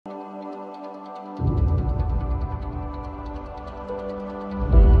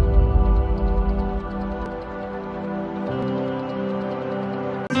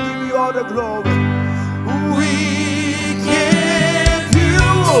all the glory. We give you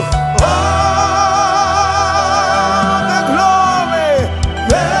all the glory.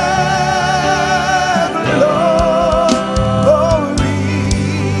 The glory.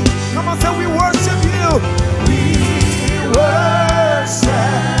 Come on, say we worship you. We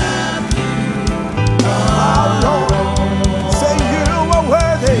worship our Lord. Say you are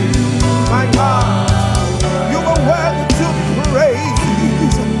worthy, my God. You are worthy to be praised.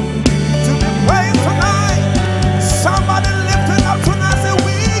 To be praised tonight. Somebody lift it up tonight. Say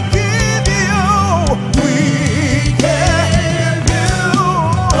we give you. We give you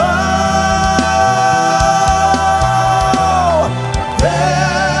all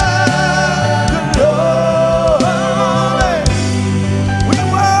the glory. We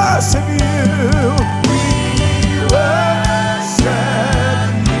worship you. We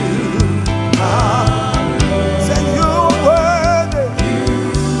worship you. Say you are worthy.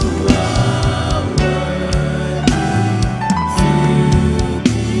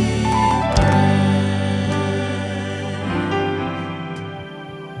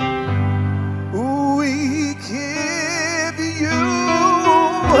 We give you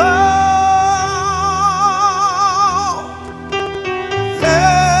all the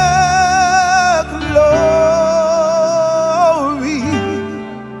glory.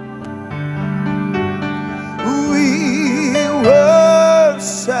 We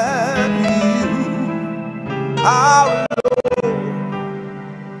worship you, our Lord.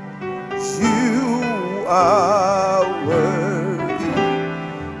 You are worthy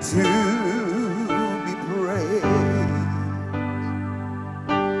to be praised.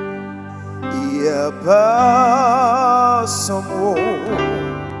 Yabasomo,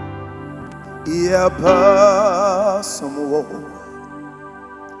 Yabasomo,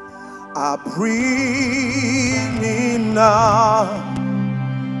 Aprinina,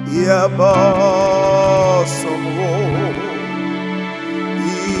 Yabasomo,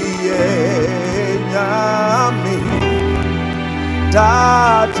 Iyenyami,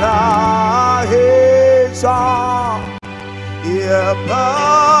 Data Heza, Yabasomo,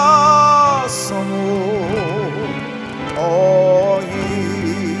 oh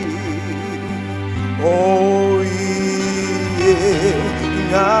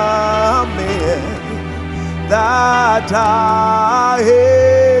Iyenyami, Data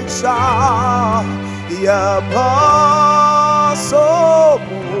Heza, Yabasomo,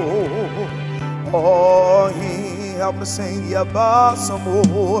 oh help me sing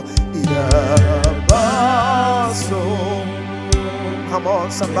Yabasomo, Yabasomo. Come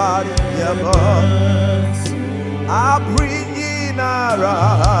on, somebody, Yabasomo. I bring in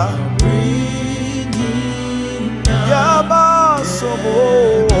Ara, Yabasomo.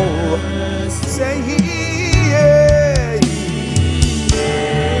 Say yeah,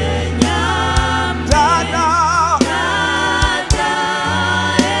 Dada,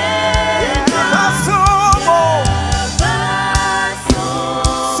 Yabasomo,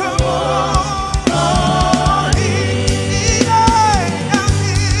 Somo,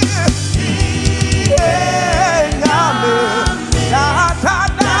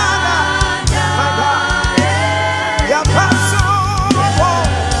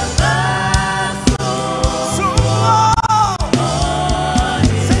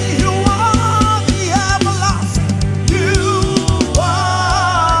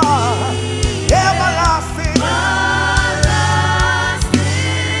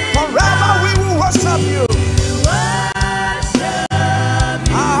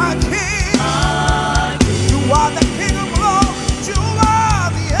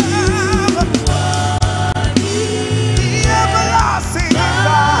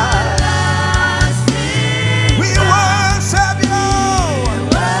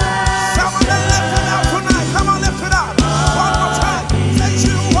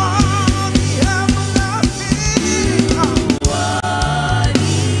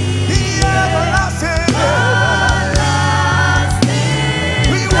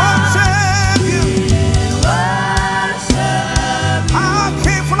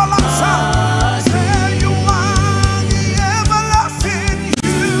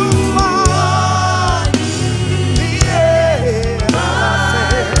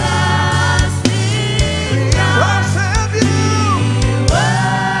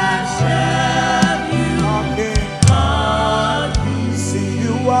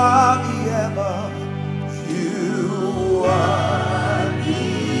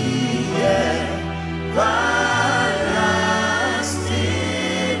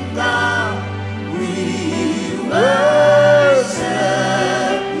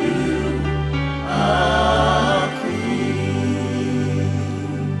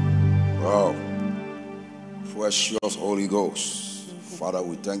 Ghost. Father,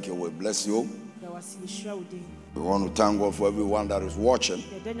 we thank you. We bless you. We want to thank God for everyone that is watching.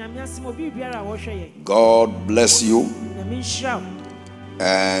 God bless you.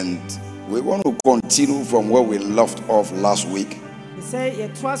 And we want to continue from where we left off last week.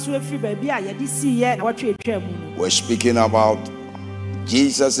 We're speaking about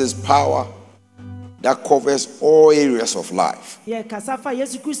Jesus' power that covers all areas of life.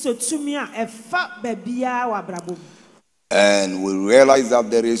 And we realize that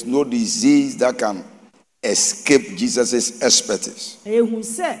there is no disease that can escape Jesus' expertise. So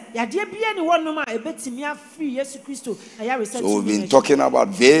we've been talking about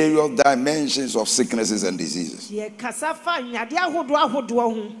various dimensions of sicknesses and diseases.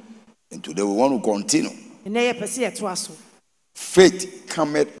 And today we want to continue. Faith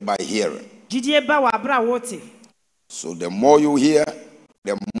cometh by hearing. So the more you hear,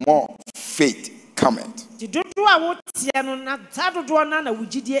 the more faith cometh. And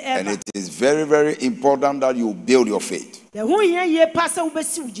it is very, very important that you build your faith.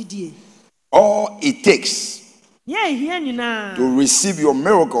 All it takes to receive your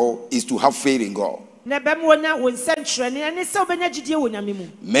miracle is to have faith in God.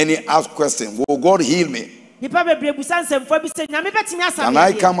 Many ask questions, will God heal me? Can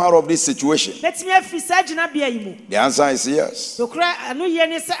I come out of this situation? The answer is yes.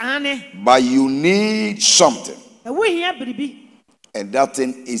 But you need something. And that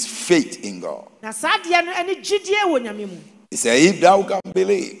thing is faith in God. He said, if thou can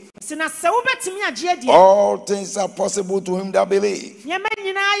believe, all things are possible to him that believe.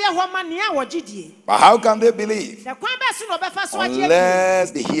 But how can they believe?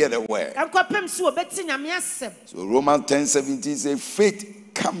 Unless they hear the word. So Romans 10:17 says, faith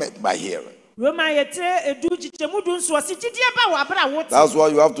cometh by hearing. That's why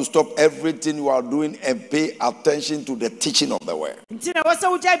you have to stop everything you are doing and pay attention to the teaching of the word.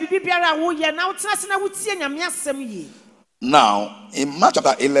 Now, in Mark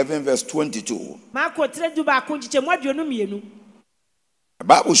chapter 11, verse 22, the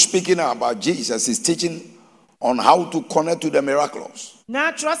Bible speaking about Jesus is teaching on how to connect to the miraculous.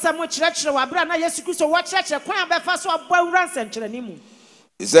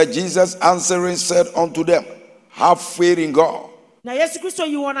 He said, Jesus answering said unto them, have faith in God.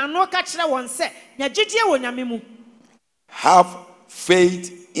 Have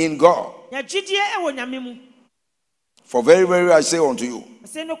faith in God. For very, very I say unto you,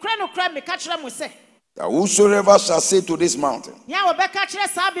 that whosoever shall say to this mountain,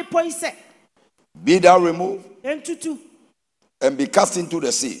 be thou removed and be cast into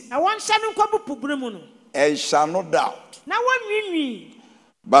the sea, and shall not doubt,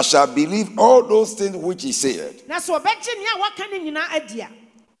 but shall believe all those things which he said,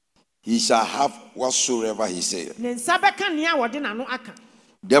 he shall have whatsoever he said.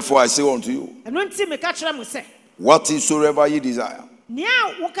 Therefore I say unto you, whatsoever ye desire,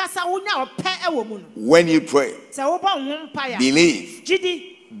 when you pray, believe,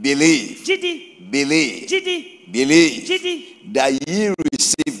 believe, believe, believe that ye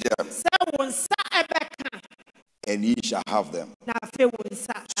receive them, and ye shall have them.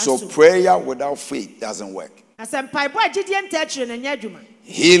 So prayer without faith doesn't work.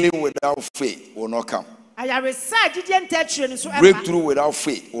 Healing without faith will not come. Breakthrough without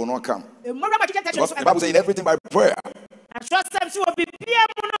faith will not come. Because the Bible says everything by prayer.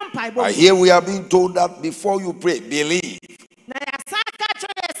 But here we are being told that before you pray, believe.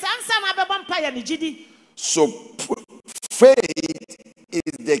 So faith is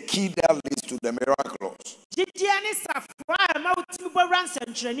the key that leads to the miraculous.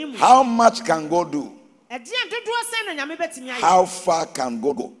 How much can God do? How far can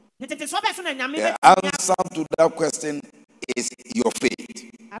God go? The answer to that question is your faith.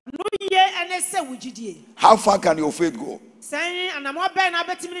 How far can your faith go?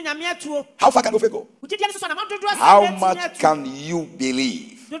 How far can your faith go? How much can you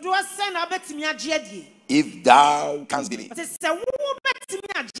believe? If thou canst believe,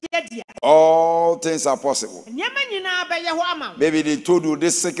 all things are possible. Maybe they told you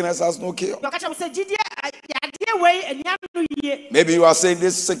this sickness has no cure. Maybe you are saying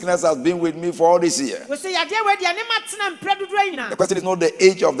this sickness has been with me for all this year. The question is not the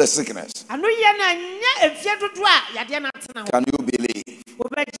age of the sickness. Can you believe?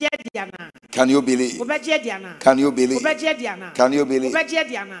 Can you believe? Can you believe? Can you believe?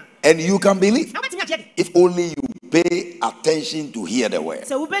 And you can believe if only you pay attention to hear the word.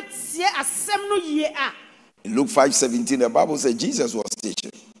 In Luke 5:17, the Bible says Jesus was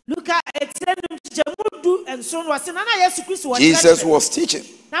teaching. Jesus was teaching.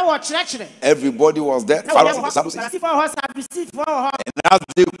 Everybody was there. Pharisees and Sadducees. And as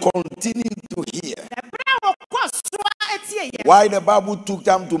they continued to hear, why the Bible took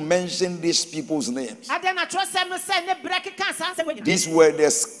time to mention these people's names? These were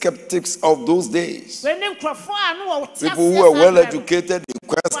the skeptics of those days. People who were well educated, they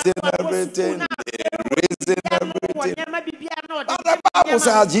questioned everything, they reasoned everything. But the Bible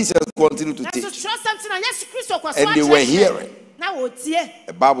says Jesus continued to teach. And they were hearing.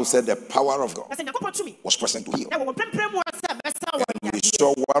 The Bible said the power of God was present to heal. And we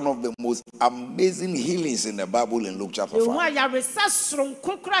saw one of the most amazing healings in the Bible in Luke chapter 5.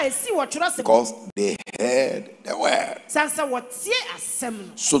 Because they heard the word.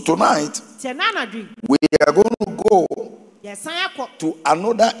 So tonight, we are going to go to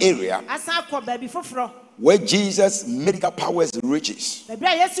another area where Jesus' medical powers reaches.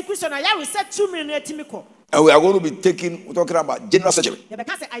 And we are going to be talking about general surgery.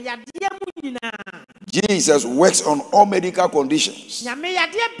 Jesus works on all medical conditions.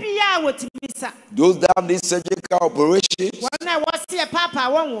 Those that need surgical operations,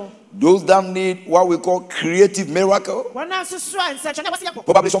 those that need what we call creative miracle,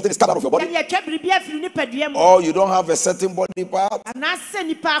 probably something is cut out of your body, or you don't have a certain body part,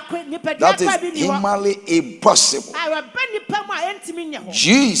 that is humanly impossible.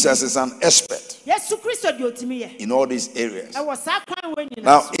 Jesus is an expert in all these areas.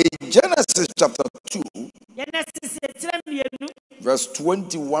 Now in Genesis chapter 2, verse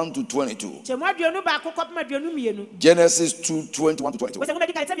 21 to 22. Genesis 2, 21 to 22.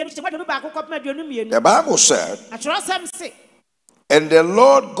 The Bible said, and the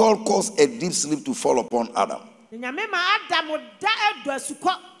Lord God caused a deep sleep to fall upon Adam,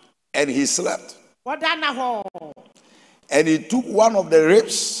 and he slept. And he took one of the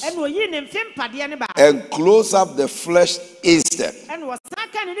ribs and closed up the flesh instead.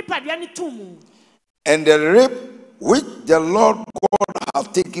 And the rib which the Lord God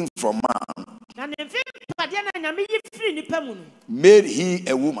had taken from man, made he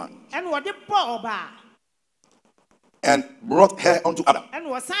a woman, and brought her unto Adam.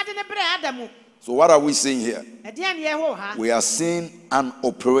 So what are we seeing here? We are seeing an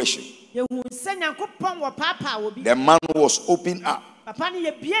operation. The man was opened up.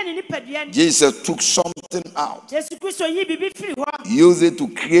 Jesus took something out, used it to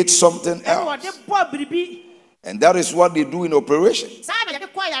create something else. And that is what they do in operation. You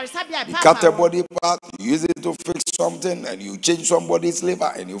cut a body part, you use it to fix something, and you change somebody's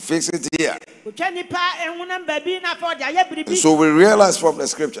liver and you fix it here. And so we realize from the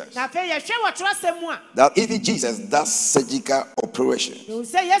scriptures that even Jesus does surgical operation. The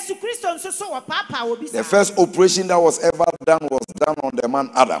first operation that was ever done was done on the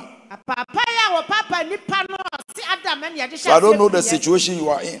man Adam. So I don't know the situation you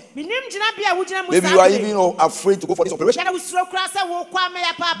are in. Maybe you are even afraid to go for this operation.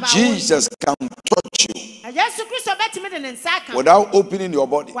 Jesus can touch you without opening your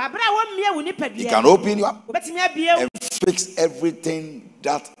body. He can open you up and fix everything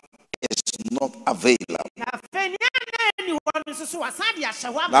that is not available.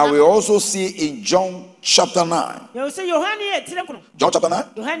 Now we also see in John chapter 9. John chapter 9.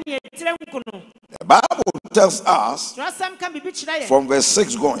 The Bible tells us from verse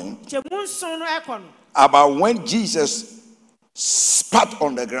 6 going about when Jesus spat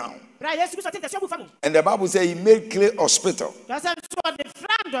on the ground. And the Bible says he made clay hospital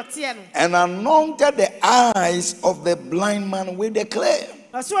and anointed the eyes of the blind man with the clay.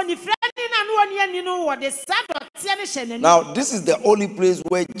 Now, this is the only place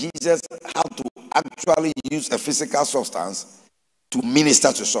where Jesus had to actually use a physical substance to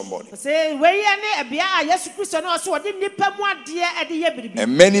minister to somebody.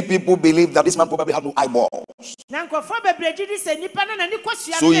 And many people believe that this man probably had no eyeballs. So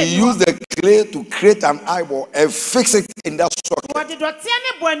he used the clay to create an eyeball and fix it in that socket.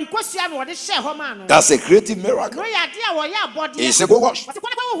 That's a creative miracle. He said, go wash.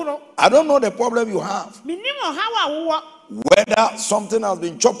 I don't know the problem you have. Whether something has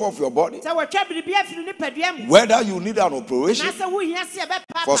been chopped off your body, whether you need an operation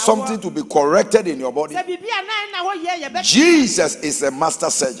for something to be corrected in your body. Jesus is a master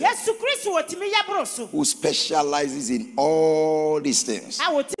surgeon who specializes in all these things.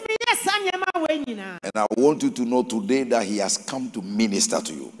 And I want you to know today that he has come to minister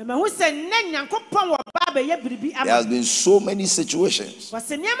to you. There has been so many situations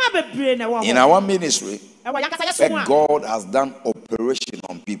in our ministry But God has done operation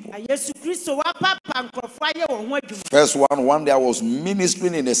on people. First one day I was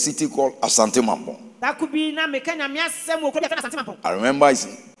ministering in a city called Asante Mambo. I remember it's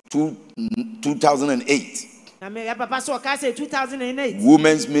 2008.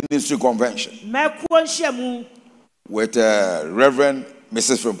 Women's Ministry Convention with Reverend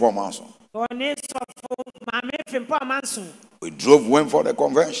Mrs. Frimpong Manson. We went for the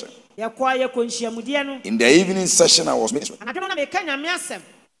convention. In the evening session, I was ministering.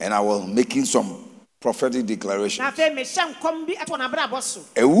 And I was making some prophetic declarations.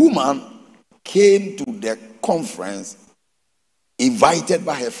 A woman came to the conference invited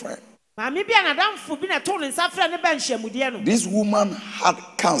by her friend. This woman had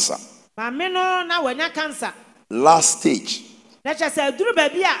cancer. Last stage. They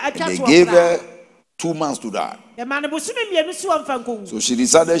gave her 2 months to die. So she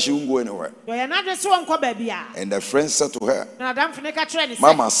decided she won't go anywhere. And the friend said to her,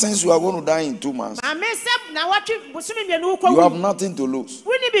 Mama, since you are going to die in 2 months, you have nothing to lose.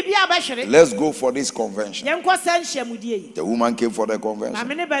 Let's go for this convention. The woman came for the convention,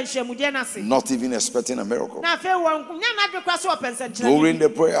 not even expecting a miracle. During the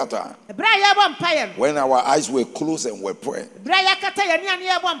prayer time, when our eyes were closed and were praying,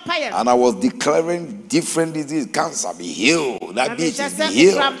 and I was declaring different diseases, cancer be healed, diabetes be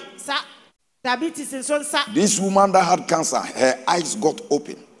healed. This woman that had cancer, her eyes got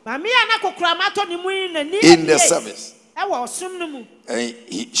open in the service. And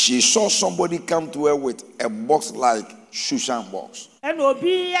she saw somebody come to her with a box like Shushan box. And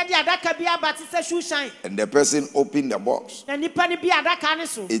the person opened the box.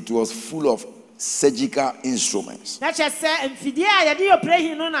 It was full of surgical instruments. And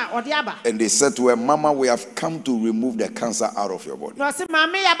they said to her, Mama, we have come to remove the cancer out of your body.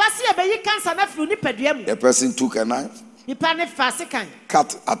 The person took a knife,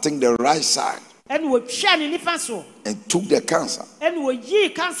 cut, I think, the right side, and took the cancer,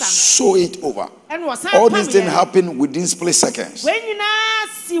 sew it over. All these things happened within split seconds.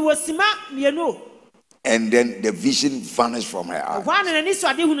 And then the vision vanished from her eyes.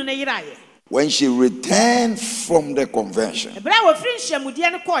 When she returned from the convention,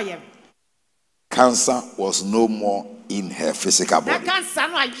 cancer was no more in her physical body.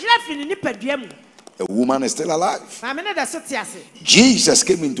 The woman is still alive. Jesus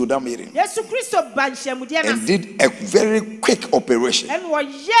came into that meeting and did a very quick operation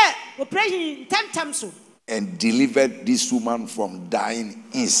and delivered this woman from dying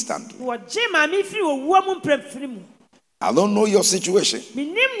instantly. I don't know your situation.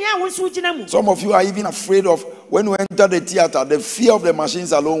 Some of you are even afraid of when you enter the theater, the fear of the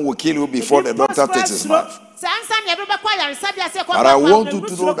machines alone will kill you before the doctor takes his mouth. But I want you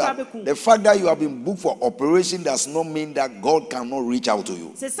to know that the fact that you have been booked for operation does not mean that God cannot reach out to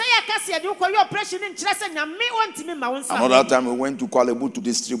you. Another time we went to Kuala Lumpur to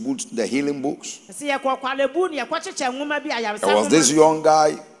distribute the healing books. There was this young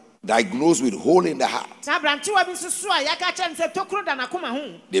guy diagnosed with hole in the heart.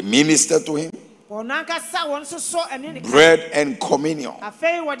 They ministered to him bread and communion.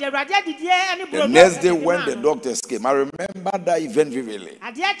 The next day when the doctors came, I remember that event vividly,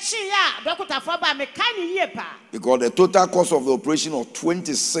 because the total cost of the operation was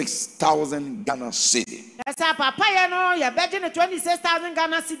 26,000 Ghana cedi.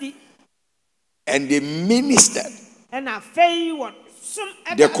 And they ministered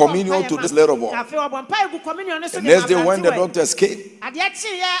the communion to this little boy. The next day when the doctors came to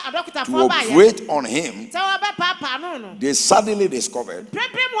operate on him, they suddenly discovered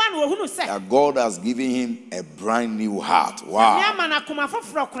that God has given him a brand new heart. Wow.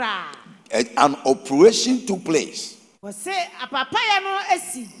 An operation took place,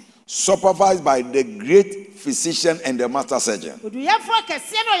 supervised by the great physician and the master surgeon. But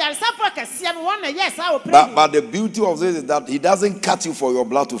the beauty of this is that he doesn't cut you for your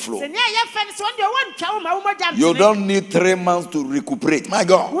blood to flow. You don't need 3 months to recuperate. My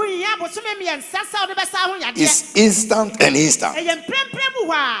God. It's instant and instant.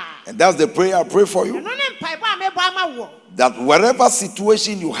 And that's the prayer I pray for you. That whatever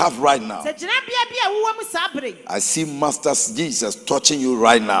situation you have right now, I see Master Jesus touching you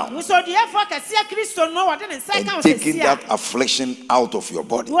right now and taking that affliction out of your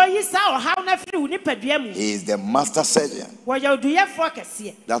body. He is the master surgeon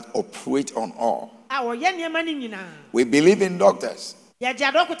that operates on all. We believe in doctors,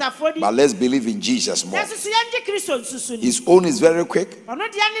 but let's believe in Jesus more. His own is very quick.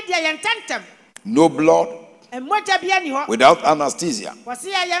 No blood, without anesthesia,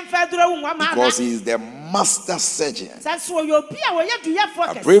 because he is the master surgeon. I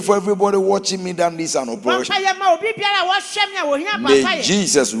pray for everybody watching me down this operation. May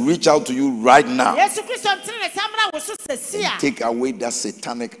Jesus reach out to you right now and take away that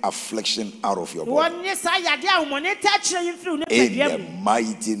satanic affliction out of your body. In the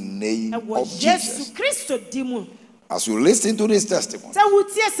mighty name of Jesus. As you listen to this testimony,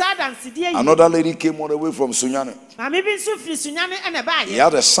 another lady came all the way from Sunyani. He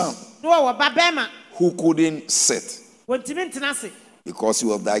had a son who couldn't sit because he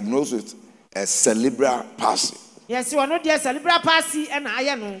was diagnosed with a cerebral palsy.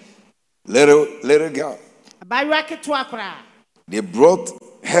 Little girl. They brought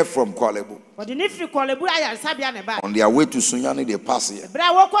her from Kuala Lumpur. On their way to Sunyani, they passed here.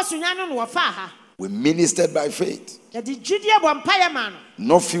 We ministered by faith.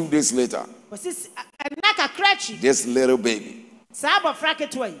 Not few days later, this little baby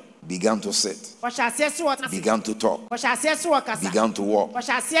began to sit, began to talk, began to walk.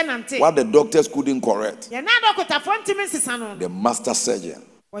 What the doctors couldn't correct, the master surgeon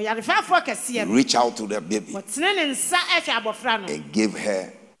reached out to the baby and gave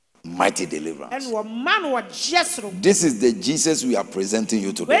her mighty deliverance. This is the Jesus we are presenting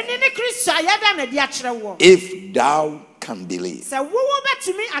you today. If thou can believe,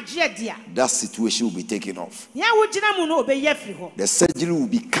 that situation will be taken off. The surgery will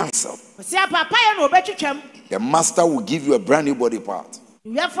be cancelled. The master will give you a brand new body part,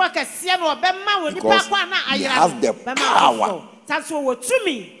 because he has the power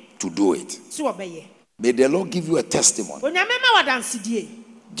to do it. May the Lord give you a testimony.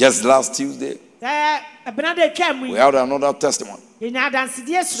 Just last Tuesday, we had another testimony.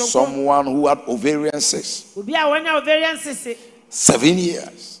 Someone who had ovarian cysts. 7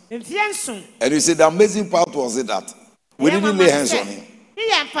 years. And you see, the amazing part was that we didn't lay hands on him.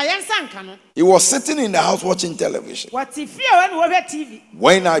 He was sitting in the house watching television.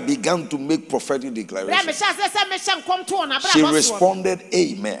 When I began to make prophetic declarations, she responded,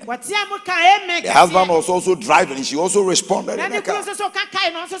 amen. The husband was also driving. She also responded in the car.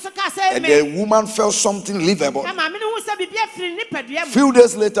 And the woman felt something leave her body. Few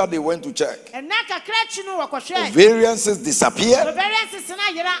days later, they went to check. Ovarian cysts disappeared.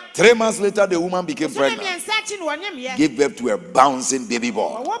 3 months later, the woman became pregnant. Gave birth to a bouncing baby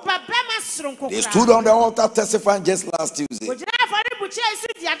boy. They stood on the altar testifying just last Tuesday.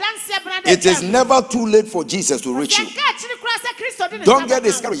 It is never too late for Jesus to reach you. Don't get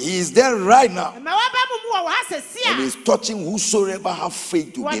discouraged. He is there right now. And he is touching whosoever have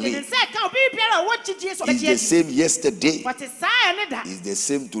faith to believe. He is the same yesterday. He is the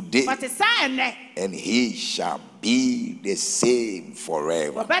same today. And he shall be the same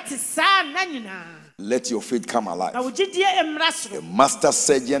forever. Let your faith come alive. The master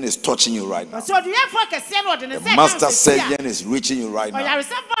surgeon is touching you right now. The master surgeon is reaching you right now.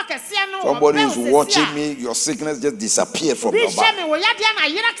 Somebody is watching me. Your sickness just disappeared from your back.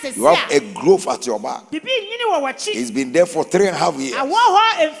 You have a growth at your back. It's been there for 3.5 years.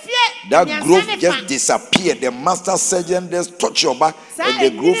 That growth just disappeared. The master surgeon just touched your back and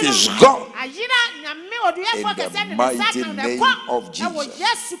the growth is gone. In the mighty name of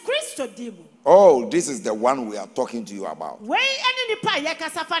Jesus. Oh, this is the one we are talking to you about.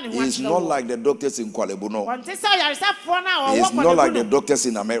 It's not like the doctors in Kuala Lumpur. It's not like the doctors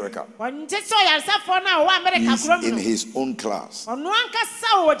in America. He's in his own class. The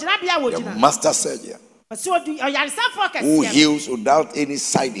master surgeon who heals without any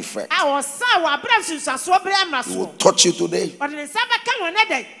side effect. He will touch you today.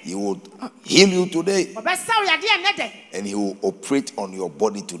 He will heal you today. And he will operate on your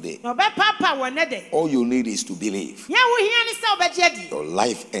body today. All you need is to believe. Your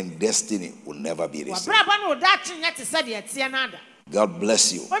life and destiny will never be the same. God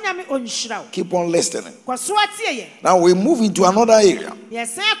bless you. Keep on listening. Now we move into another area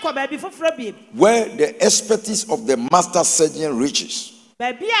where the expertise of the master surgeon reaches.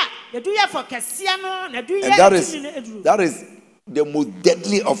 And that is the most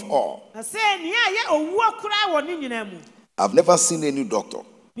deadly of all. I've never seen any doctor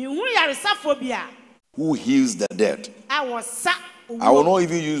who heals the dead. I will not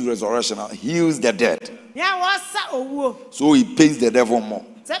even use resurrection. Heals the dead. So he pays the devil more.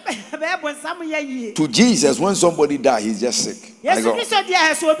 To Jesus, when somebody dies, he's just sick. He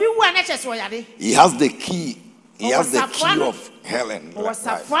has the key. He has the key of hell and life.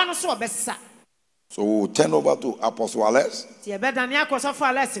 So we'll turn over to Apostle Alex to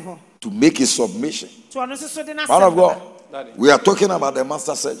make his submission. Man of God, we are talking about the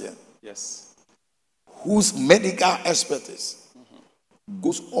master surgeon. Yes. whose medical expertise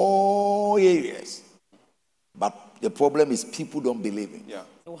goes all areas. But the problem is people don't believe him. Yeah.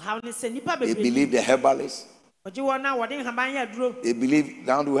 They believe the herbalists. They believe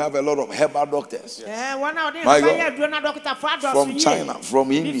now we have a lot of herbal doctors. My God. From China,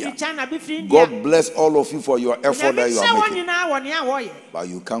 from India. God bless all of you for your effort that you are making. But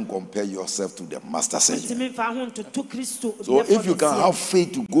you can't compare yourself to the master surgeon. So if you can have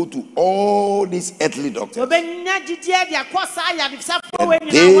faith to go to all these earthly doctors, pay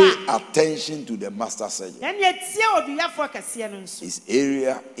attention to the master surgeon. His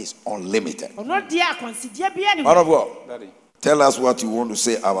area is unlimited. Man of God, Daddy, tell us what you want to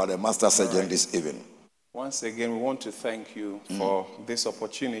say about the master surgeon this evening. Once again, we want to thank you for this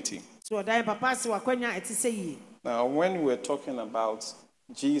opportunity. Now, when we're talking about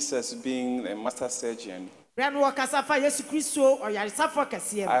Jesus being a master surgeon, I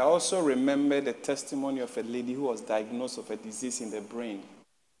also remember the testimony of a lady who was diagnosed with a disease in the brain.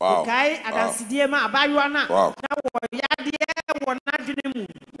 Wow. Wow.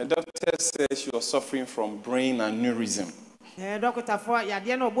 The doctor said she was suffering from brain aneurysm.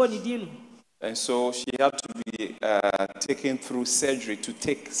 And so she had to be taken through surgery to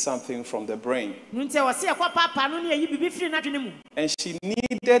take something from the brain. And she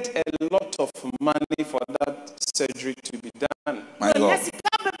needed a lot of money for that surgery to be done. My God.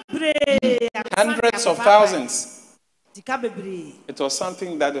 Hundreds of thousands. It was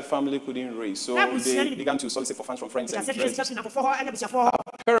something that the family couldn't raise, so they began to solicit for funds from friends and relatives.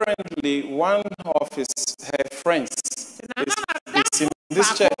 Apparently, one of her friends is in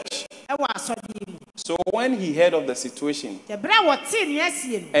this church. So when he heard of the situation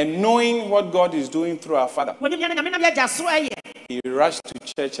and knowing what God is doing through our father, he rushed to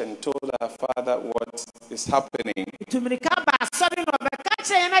church and told our father what is happening.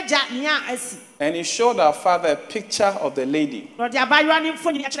 And he showed our father a picture of the lady. And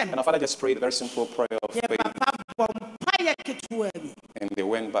our father just prayed a very simple prayer of faith. And they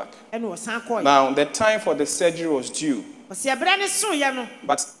went back. Now, the time for the surgery was due. But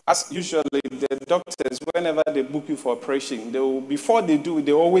as usually, the doctors, whenever they book you for operation, before they do,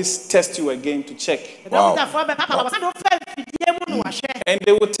 they always test you again to check. Wow. And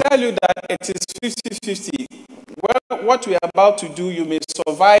they will tell you that it is 50-50. Well, what we are about to do, you may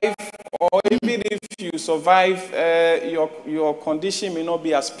survive, or even if you survive, your condition may not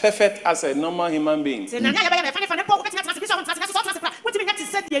be as perfect as a normal human being.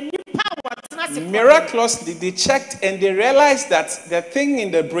 Miraculously, they checked and they realized that the thing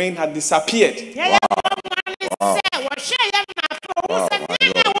in the brain had disappeared. Wow. Wow.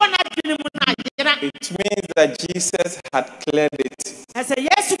 It means that Jesus had cleared it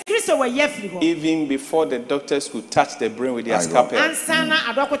even before the doctors could touch the brain with their scalpel. And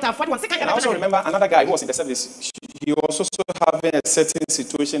I also remember another guy who was in the service. He was also having a certain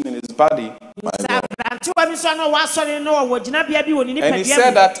situation in his body. And he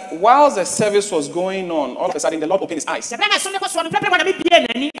said that while the service was going on, all of a sudden the Lord opened his eyes. And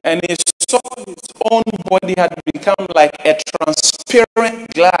he saw his own body had become like a transparent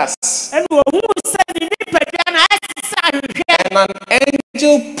glass. And an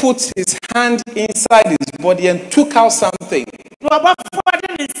angel put his hand inside his body and took out something. And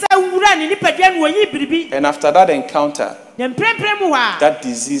after that encounter, that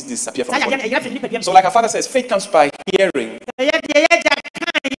disease disappeared from the body. So like our father says, faith comes by hearing. And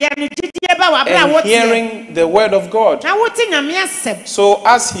hearing the word of God. So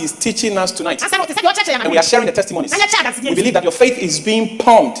as he's teaching us tonight, and we are sharing the testimonies, we believe that your faith is being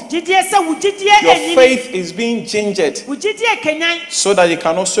pumped. Your faith is being gingered so that you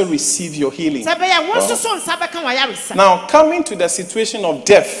can also receive your healing. Now, coming to the situation of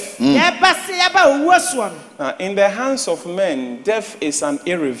death. In the hands of men, death is an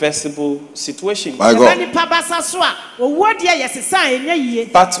irreversible situation. My God.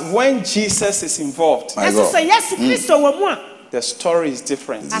 But when Jesus is involved, my God. The story is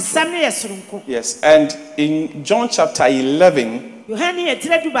different. Yes, and in John chapter 11,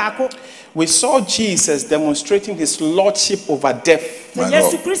 we saw Jesus demonstrating his lordship over death.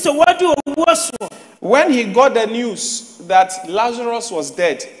 When he got the news that Lazarus was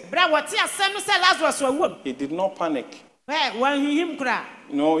dead, he did not panic.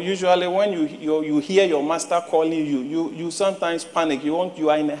 You know, usually when you hear your master calling you sometimes panic. You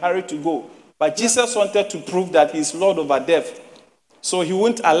are in a hurry to go. But Jesus wanted to prove that he's Lord over death. So he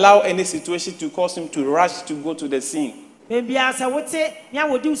wouldn't allow any situation to cause him to rush to go to the scene. So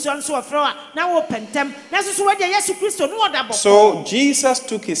Jesus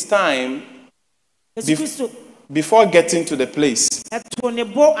took his time before getting to the place.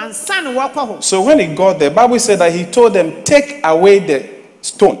 So when he got there, the Bible said that he told them, take away the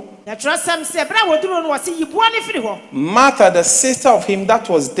stone. Martha, the sister of him that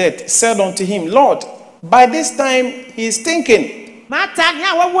was dead, said unto him, Lord, by this time he is thinking,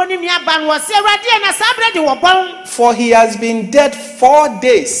 for he has been dead 4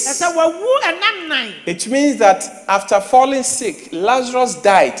 days. It means that after falling sick, Lazarus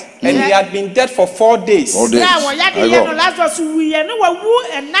died, and he had been dead for 4 days. 4 days.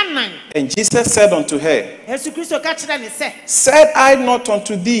 And Jesus said unto her, said I not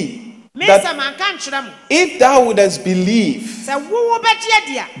unto thee, that if thou wouldest believe,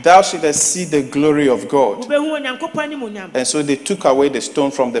 thou shouldest see the glory of God. And so they took away the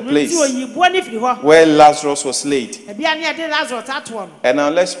stone from the place where Lazarus was laid. And now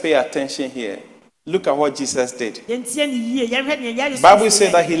let's pay attention here. Look at what Jesus did. The Bible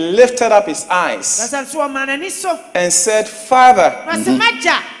said that he lifted up his eyes and said, Father,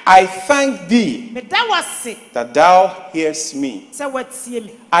 I thank thee that thou hearest me.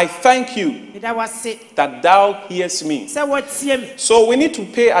 I thank you that thou hearest me. So we need to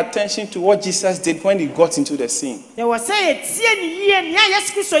pay attention to what Jesus did when he got into the scene. He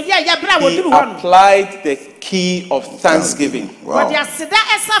applied the key of thanksgiving. Wow.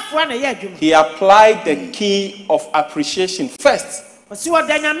 He applied the key of appreciation first.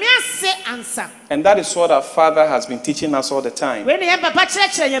 And that is what our Father has been teaching us all the time.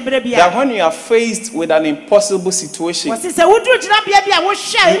 That when you are faced with an impossible situation, you approach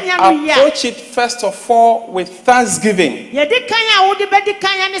it first of all with thanksgiving. And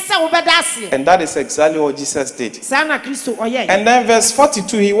that is exactly what Jesus did. And then verse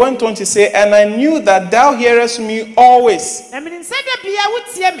 42, he went on to say, and I knew that thou hearest me always.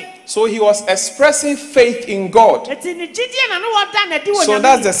 So he was expressing faith in God. So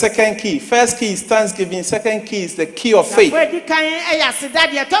that's the second key. First key is thanksgiving. Second key is the key of faith.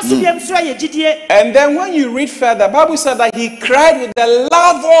 And then when you read further, the Bible said that he cried with a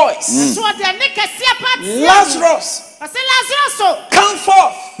loud voice, Lazarus, come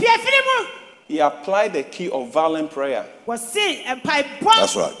forth. He applied the key of violent prayer.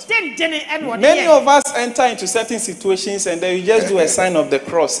 That's right. Many of us enter into certain situations and then you just do a sign of the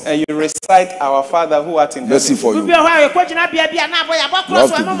cross and you recite our Father who art in heaven. Mercy for you. You have to be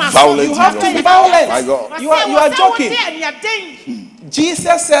violent. You have to be violent. My God. You are joking.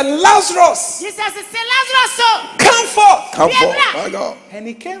 Jesus said, Lazarus, come forth. Come forth. My God. And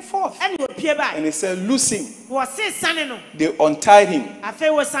he came forth. And he said, loose him. They untied him.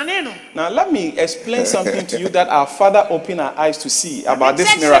 Now let me explain something to you that our Father opened our eyes to see about this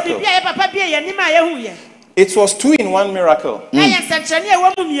miracle. It was 2-in-1 miracle.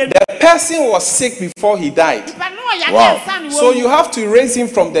 The person was sick before he died. Wow. So you have to raise him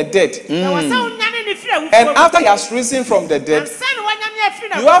from the dead. And after he has risen from the dead,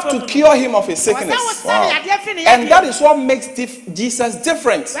 you have to cure him of his sickness. Wow. And that is what makes Jesus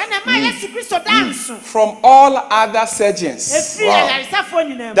different from all other surgeons. Wow.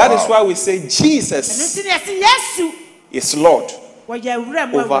 That is why we say Jesus is Lord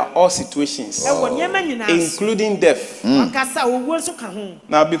over all situations, including death. Now,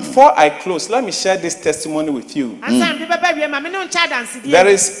 before I close, let me share this testimony with you. There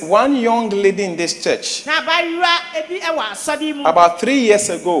is one young lady in this church. About 3 years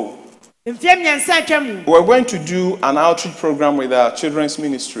ago, we were going to do an outreach program with our children's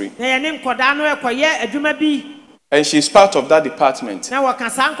ministry. And she's part of that department.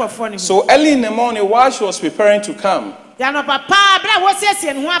 So early in the morning, while she was preparing to come,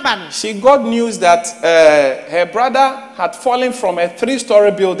 she got news that her brother had fallen from a 3-story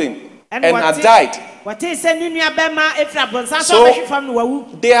building and had died. So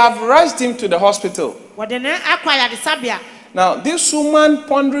they have rushed him to the hospital. Now, this woman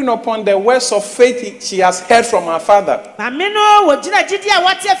pondering upon the words of faith she has heard from her father.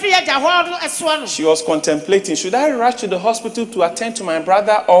 She was contemplating, should I rush to the hospital to attend to my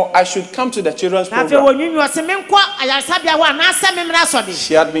brother or I should come to the children's program?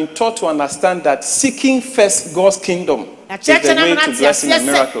 She had been taught to understand that seeking first God's kingdom is the way to blessing and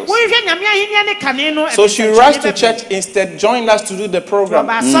miracles. So she rushed to church instead, joined us to do the program.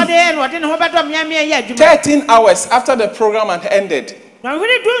 13 hours after the program had ended, she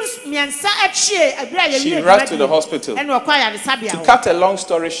rushed to the hospital. To cut a long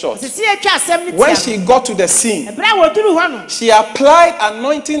story short, when she got to the scene, she applied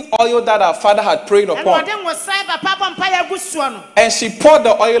anointing oil that her father had prayed upon. And she poured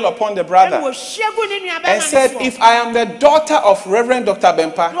the oil upon the brother and said, if I am the daughter of Reverend Dr.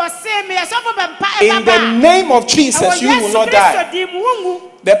 Bempa, in the name of Jesus, you will not die.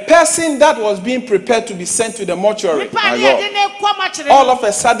 The person that was being prepared to be sent to the mortuary, all of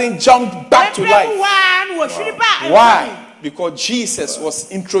a sudden jumped back to life. Why? Because Jesus was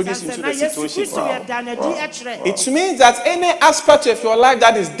introduced into the situation. It means that any aspect of your life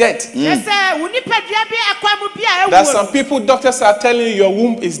that is dead. That some people, doctors are telling you your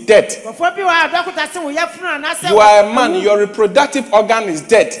womb is dead. You are a man, your reproductive organ is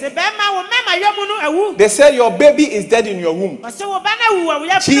dead. They say your baby is dead in your womb.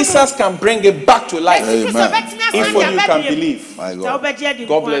 Jesus can bring it back to life. Amen. If only you can believe. My God.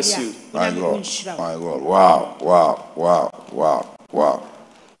 God bless you. My God. My God. Wow.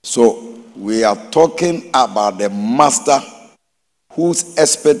 So we are talking about the master whose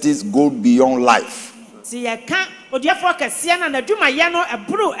expertise goes beyond life.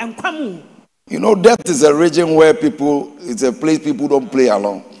 You know, death is a region where it's a place people don't play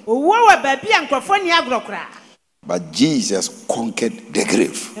along. But Jesus conquered the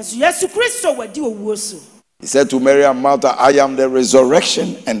grave. He said to Mary and Martha, I am the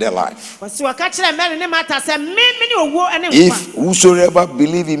resurrection and the life. If whosoever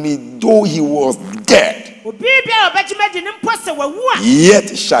believe in me, though he was dead,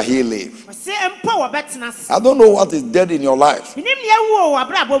 yet shall he live. I don't know what is dead in your life.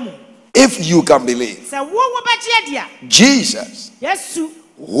 If you can believe, Jesus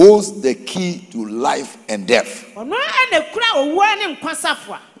holds the key to life and death.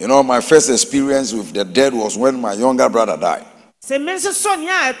 You know, my first experience with the dead was when my younger brother died. We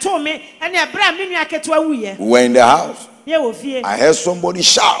were in the house. I heard somebody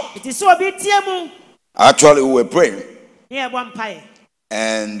shout. Actually, we were praying.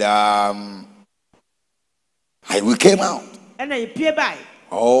 And we came out.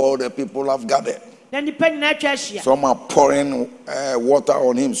 All the people have gathered. Some are pouring water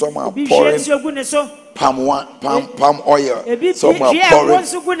on him. Some are pouring palm oil. Some are pouring.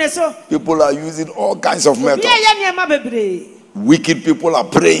 People are using all kinds of methods. Wicked people are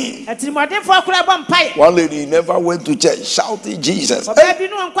praying. One lady never went to church shouting Jesus. Hey.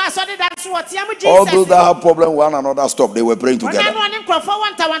 All those that have problems, one another stopped. They were praying together.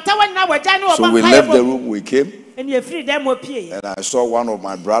 So we left the room. We came. And I saw one of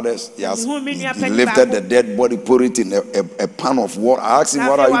my brothers. He lifted the dead body, put it in a pan of water. I asked him,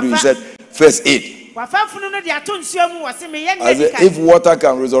 what are you doing? He said, first aid. I said, if water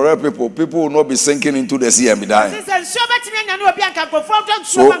can resurrect people, people will not be sinking into the sea and be dying. So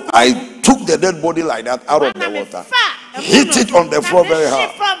I took the dead body like that out of the water, hit it on the floor very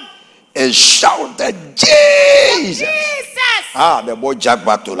hard, and shouted, Jesus! The boy jacked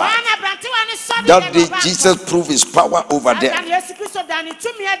back to life. That day, Jesus proved his power over death.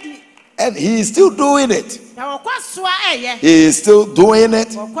 And he is still doing it. He is still doing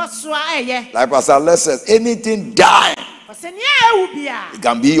it. Like Pastor Les says, anything dying. It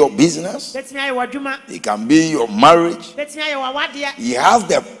can be your business. It can be your marriage. He has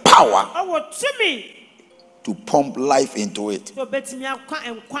the power to pump life into it.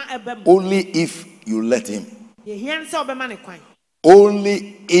 Only if you let him.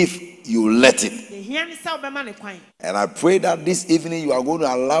 Only if you let him. And I pray that this evening you are going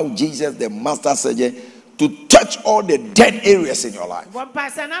to allow Jesus, the master surgeon, to touch all the dead areas in your life. And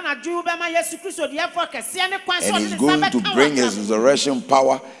he's going to bring his resurrection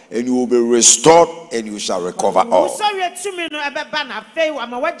power, and you will be restored and you shall recover all.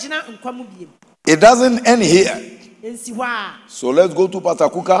 It doesn't end here. So let's go to Pastor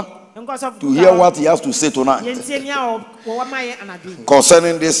Kuka to hear what he has to say tonight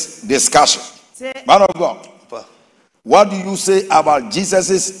concerning this discussion. Man of God, what do you say about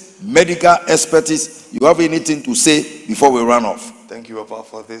Jesus' medical expertise? You have anything to say before we run off? Thank you, Papa,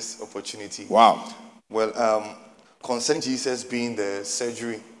 for this opportunity. Wow. Well, concerning Jesus being the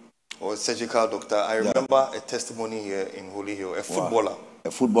surgery or surgical doctor, I remember a testimony here in Holy Hill, a footballer.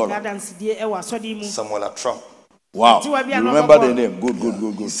 A footballer. Samuel Atram. Wow. You remember the name? Good.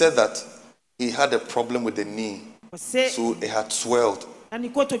 He said that he had a problem with the knee, so it had swelled. So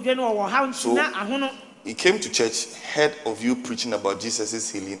he came to church, heard of you preaching about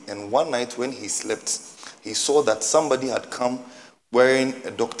Jesus' healing, and one night when he slept, he saw that somebody had come wearing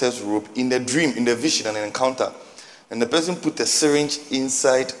a doctor's robe in the dream, in the vision, an encounter. And the person put a syringe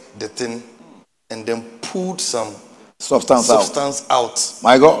inside the thing and then pulled some substance out.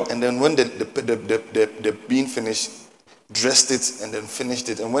 My God. And then when the being finished, dressed it and then finished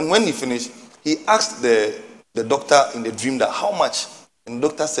it. And when he finished, he asked the doctor in the dream that how much? And the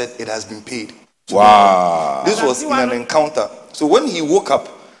doctor said it has been paid. So wow. This was in an encounter. So when he woke up,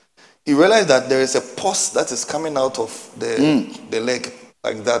 he realized that there is a pus that is coming out of the leg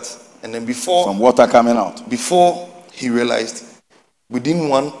like that. And then before some water coming out. Before he realized, within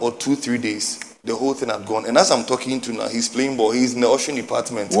 1 or 2, 3 days, the whole thing had gone. And as I'm talking to now, he's playing ball. He's in the ocean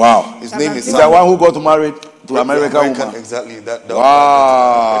department. Wow. His name is the one who got married to American woman. Exactly.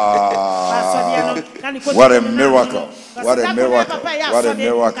 Wow. What a miracle. What a miracle. What a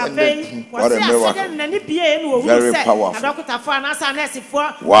miracle. What a miracle. Very powerful.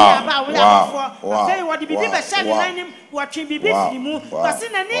 Wow. Wow. Oh,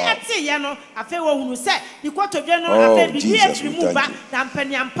 Jesus, we thank you.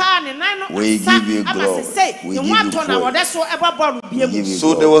 We give you glory. We give you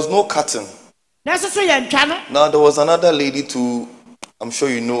so there was no curtain. Now there was another lady too, I'm sure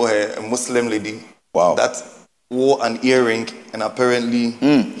you know her, a Muslim lady. Wow. That wore an earring, and apparently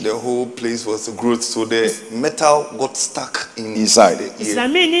the whole place was a growth, so the metal got stuck inside the ear.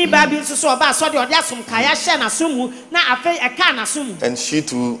 And she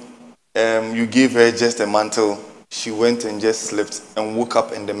too, you gave her just a mantle. She went and just slept and woke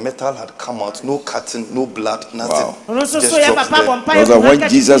up, and the metal had come out. No cutting, no blood, nothing. Wow. Just because when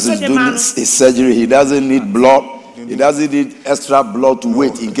Jesus is doing his surgery, he doesn't need blood. He doesn't need extra blood to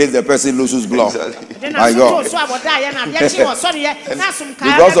wait in case the person loses blood. Exactly. My God.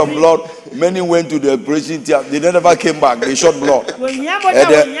 Because of blood, many went to the operation theater. They never came back. They shot blood.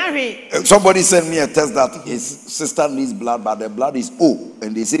 Somebody sent me a test that his sister needs blood, but the blood is O.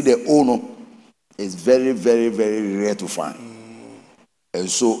 And they say the O no is very, very, very rare to find. And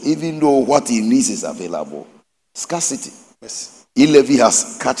so even though what he needs is available, scarcity. Yes. Levi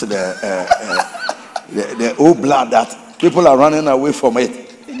has catch the old blood that people are running away from it.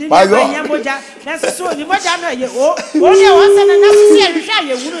 My God.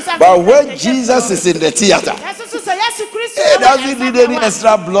 But when Jesus is in the theater, he doesn't need any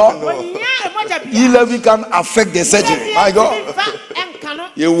extra blood. Levi can affect the surgery. My God.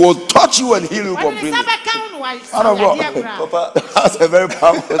 He will touch you and heal you completely. Papa, that's a very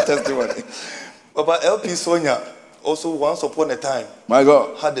powerful testimony. Papa, LP Sonia also once upon a time, my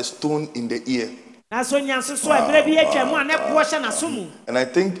God, had a stone in the ear. Wow. And I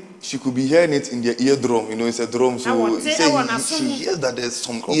think she could be hearing it in the eardrum. You know, it's a drum. So she hears that there's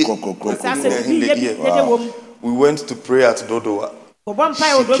some ear in the ear. Wow. We went to pray at Dodowa.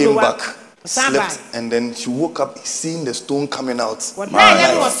 She came back, slept, and then she woke up seeing the stone coming out. We've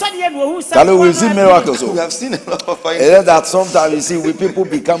seen miracles. We have seen a lot of fire. That sometimes you see, when people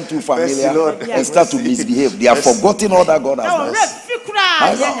become too familiar and start to misbehave, they are forgetting all that God has done.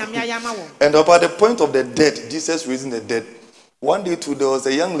 And about the point of the dead, Jesus raising the dead. One day too, there was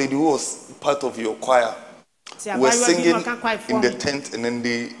a young lady who was part of your choir. We were singing in the tent, and then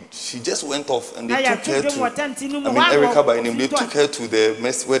she just went off, and they took her to, Erica by name, they took her to the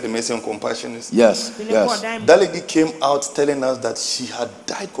where the Mercy and Compassion is. Yes. That lady came out telling us that she had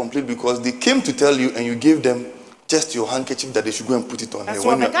died completely because they came to tell you, and you gave them just your handkerchief that they should go and put it on her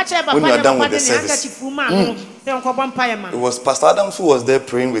when you are done with the service. It was Pastor Adams who was there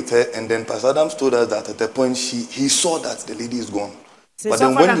praying with her, and then Pastor Adams told us that at the point he saw that the lady is gone. But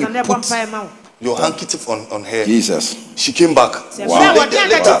then when you put your handkerchief on her, Jesus, she came back. Wow.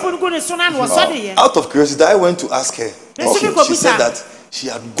 Out of curiosity, I went to ask her. She said that she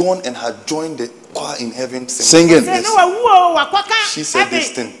had gone and had joined the choir in heaven singing. Yes. She said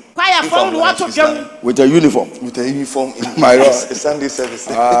this thing. With a uniform. With a uniform in my God. A Sunday service.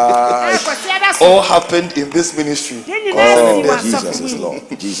 All happened in this ministry. Jesus is Lord.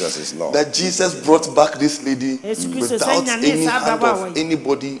 Jesus is Lord. That Jesus brought back this lady without any hand of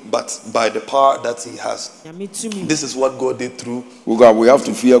anybody, but by the power that he has. This is what God did through. We have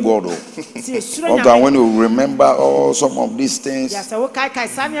to fear God. Sometimes when you remember all some of these things,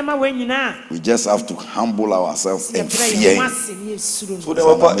 we just have to humble ourselves and fear him. So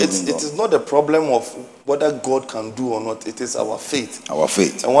it is not a problem of whether God can do or not. It is our faith. Our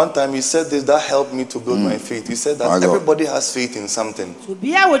faith. And one time he said this, that helped me to build my faith. He said that everybody has faith in something.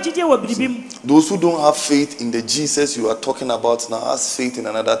 Those who don't have faith in the Jesus you are talking about now has faith in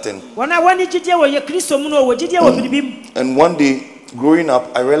another thing. And one day, growing up,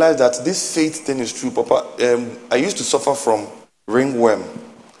 I realized that this faith thing is true, Papa. I used to suffer from ringworm.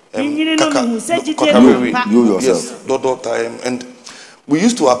 You yourself. Yes, and we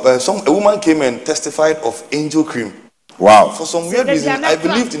used to have a woman came and testified of angel cream. Wow. For some weird reason, I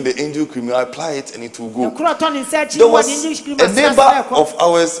believed in the angel cream. I apply it and it will go. There was a neighbor of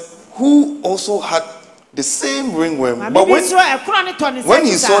ours who also had the same ringworm. But when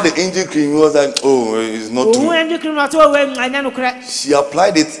he saw the angel cream, he was like, oh, it's not true. She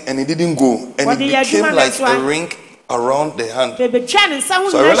applied it and it didn't go. And it became like a ring around the hand. So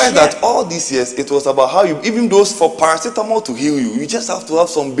I realized that all these years it was about how you, even those for paracetamol to heal you, you just have to have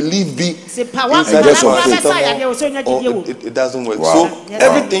some belief inside paracetamol, or it doesn't work. Wow. So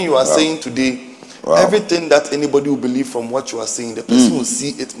everything you are saying today, everything that anybody will believe from what you are saying, the person will see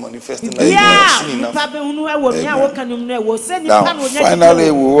it manifesting. Now, finally,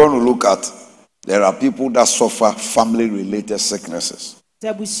 we want to look at, there are people that suffer family-related sicknesses.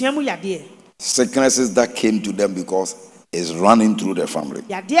 Sicknesses that came to them because it's running through their family.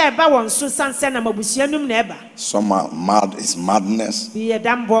 Some are mad, it's madness,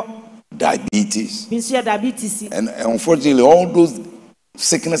 diabetes, and unfortunately, all those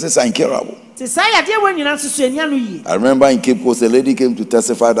sicknesses are incurable. I remember in Cape Coast, a lady came to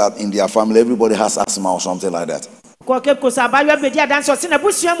testify that in their family, everybody has asthma or something like that.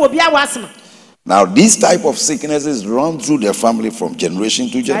 Now, these type of sicknesses run through their family from generation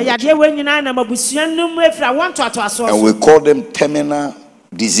to generation. And we call them terminal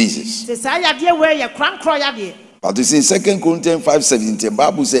diseases. But you see, 2 Corinthians 5:17, the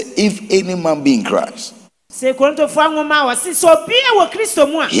Bible says, if any man be in Christ, he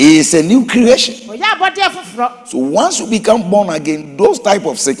is a new creation. So once you become born again, those type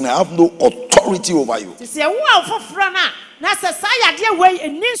of sickness have no authority over you. So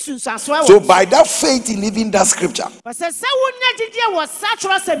by that faith in living that scripture,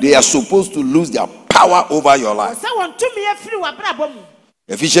 they are supposed to lose their power over your life.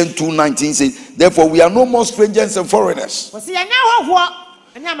 Ephesians 2:19 says, therefore we are no more strangers and foreigners,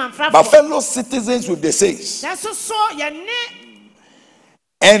 but fellow citizens with the saints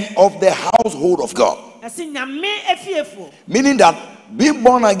and of the household of God. Meaning that being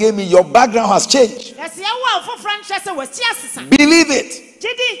born again means your background has changed. Believe it.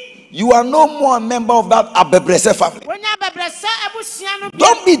 You are no more a member of that Abebrese family.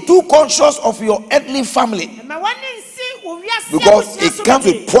 Don't be too conscious of your earthly family, because it comes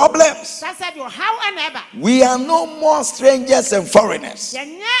with problems. We are no more strangers and foreigners,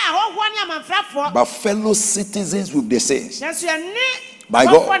 but fellow citizens with the saints by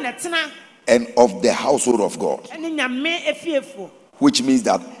God and of the household of God. Which means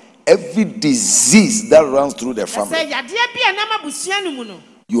that every disease that runs through the family,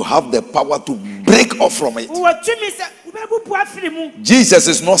 you have the power to break off from it. Jesus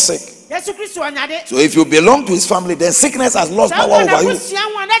is not sick. So if you belong to his family, then sickness has lost power over you.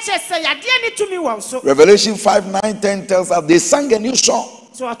 Revelation 5:9-10 tells us they sang a new song.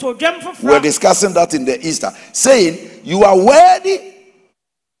 We're discussing that in the Easter, saying, you are worthy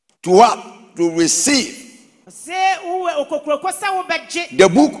to what? To receive the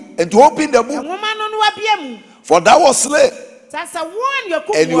book and to open the book. For thou was slain,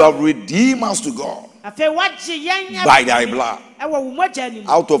 and you have redeemed us to God by thy blood,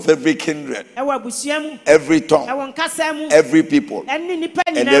 out of every kindred, every tongue, every people,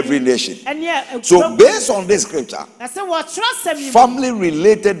 and every nation. So based on this scripture,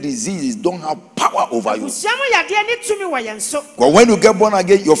 family-related diseases don't have power over you. But when you get born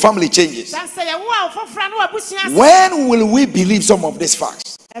again, your family changes. When will we believe some of these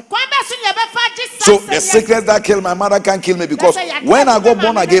facts? So the sickness that killed my mother can't kill me, because when I got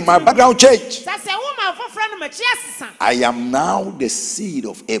born again, my background changed. I am now the seed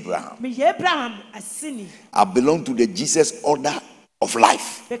of Abraham. I belong to the Jesus order of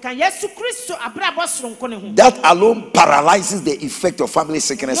life. That alone paralyzes the effect of family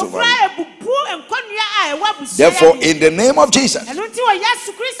sickness over you. Therefore, in the name of Jesus,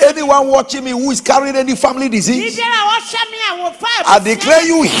 anyone watching me who is carrying any family disease, I declare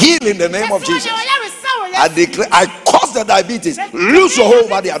you heal in the name of Jesus. I declare, I cause the diabetes, lose your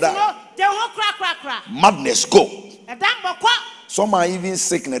hold over the other. Madness, go. Some are even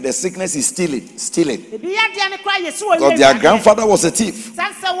sick. The sickness is stealing. Because their grandfather was a thief.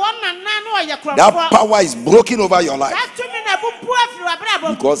 That power is broken over your life,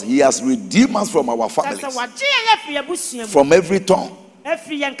 because he has redeemed us from our families, from every tongue.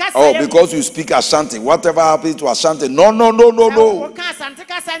 Oh, because you speak Ashanti, whatever happens to Ashanti, no. I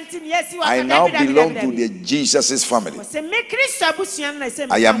now belong to the Jesus' family.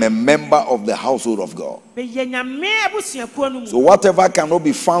 I am a member of the household of God. So whatever cannot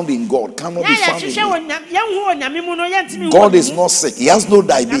be found in God cannot be found in me. God is not sick. He has no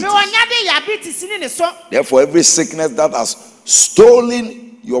diabetes. Therefore, every sickness that has stolen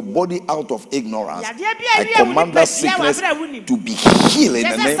your body out of ignorance, I command that sickness to be healed in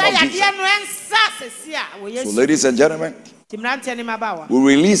the name of Jesus. So ladies and gentlemen, we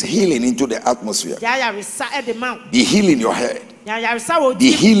release healing into the atmosphere. Be healed in your head.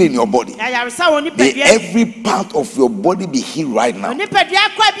 be healed in your body. May every part of your body be healed right now. In the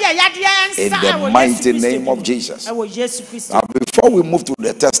mighty name of Jesus. Now, before we move to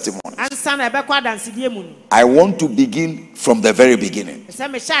the testimony, I want to begin from the very beginning.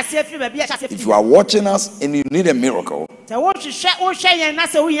 If you are watching us and you need a miracle,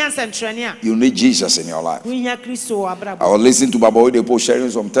 you need Jesus in your life. I was listening to Baba Oyedepo sharing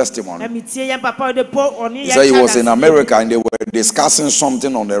some testimony. He said he was in America and they were discussing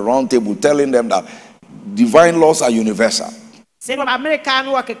something on the round table, telling them that divine laws are universal. And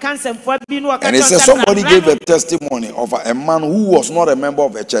he said somebody gave a testimony of a man who was not a member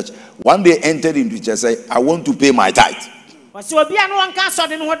of a church. One day entered into the church and said, I want to pay my tithe. He was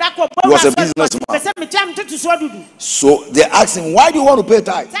a businessman. So they asked him, why do you want to pay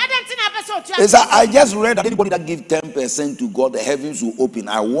tithe? He said, I just read that anybody that gives 10% to God, the heavens will open.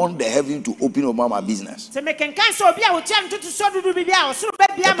 I want the heaven to open over my business. The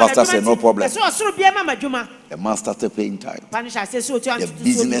pastor said, no problem. The man started paying tithe. The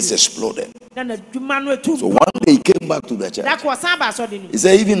business exploded. So one day he came back to the church. He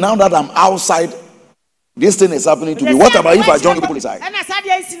said, even now that I'm outside, this thing is happening to me. What about if I join the police side?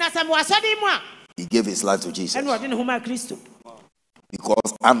 He gave his life to Jesus.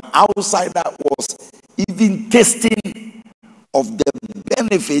 Because an outsider was even tasting of the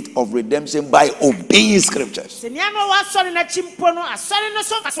benefit of redemption by obeying scriptures. Maybe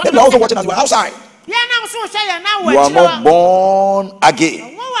also watching as you are outside. You are not born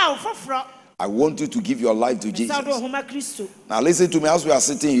again. I want you to give your life to Jesus. Now listen to me, as we are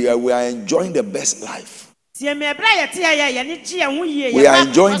sitting here, we are enjoying the best life. We are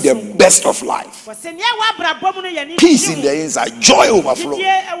enjoying the best of life. Peace in the inside, joy overflow.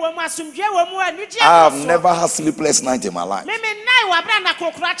 I have never had sleepless night in my life.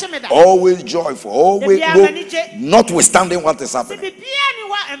 Always joyful, always notwithstanding what is happening.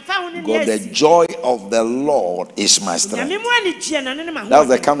 God, the joy of the Lord is my strength. That's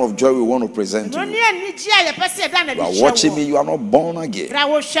the kind of joy we want to present to you. You are watching me, you are not born again.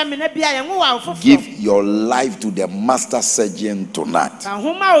 Give your life to the master surgeon tonight.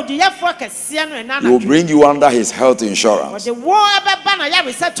 He will bring you under his health insurance. You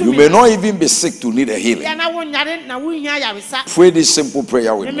may not even be sick to need a healing. Pray this simple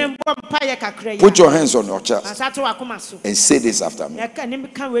prayer with me. Put your hands on your chest and say this after me.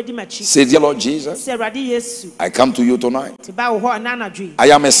 Say, dear Lord Jesus, I come to you tonight. I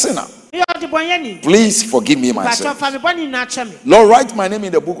am a sinner. Please forgive me my sins. Lord, write my name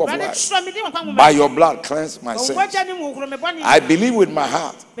in the book of life. By your blood, cleanse my sins. I believe with my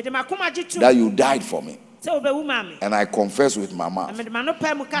heart that you died for me. And I confess with my mouth,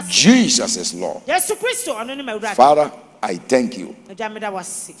 Jesus is Lord. Father, I thank you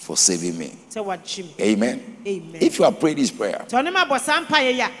for saving me. Amen. If you have prayed this prayer,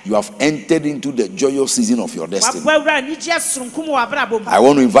 you have entered into the joyous season of your destiny. I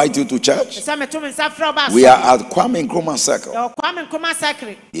want to invite you to church. We are at Kwame Nkrumah Circle,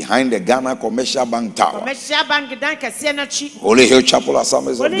 behind the Ghana Commercial Bank Tower, Holy Hill Chapel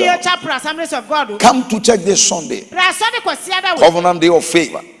Assemblies of God. Come to church this Sunday, Covenant Day of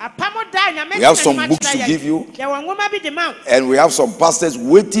Favor. We have some books to give you, and we have some pastors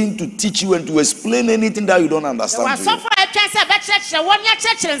waiting to teach you and to explain anything that you don't understand to you.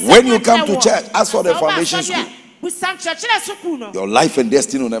 When you come to church, ask for the foundation school. Your life and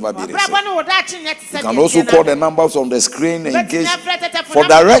destiny will never be the same. You can also call the numbers on the screen in case for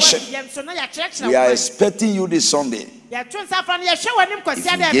direction. We are expecting you this Sunday. If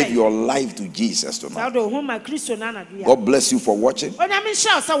you give your life to Jesus tonight, God bless you for watching.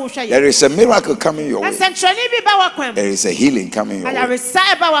 There is a miracle coming your way. There is a healing coming your way.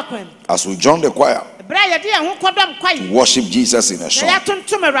 As we join the choir to worship Jesus in a song,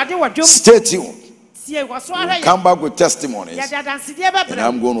 stay tuned. We'll come back with testimonies, and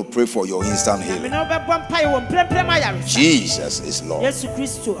I'm going to pray for your instant healing. Jesus is Lord.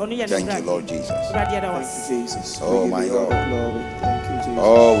 Thank you, Lord Jesus. Oh my God.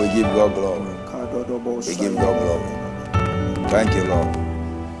 Oh, we give God glory. We give God glory. Thank you, Lord.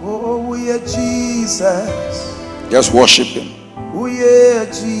 Oh, we are Jesus. Just worship Him.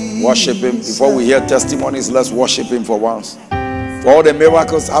 Worship Him. Before we hear testimonies, let's worship Him for once. For all the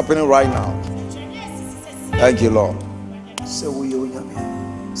miracles happening right now. Thank you, Lord. Say, Uyo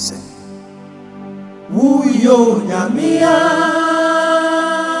Nyamia. Say, Uyo Nyamia.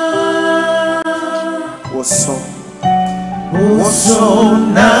 Woso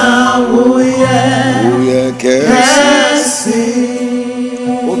na uye kesi.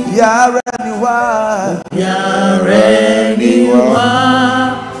 Obiare niwa.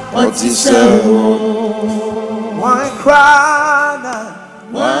 Otisewo. One cry.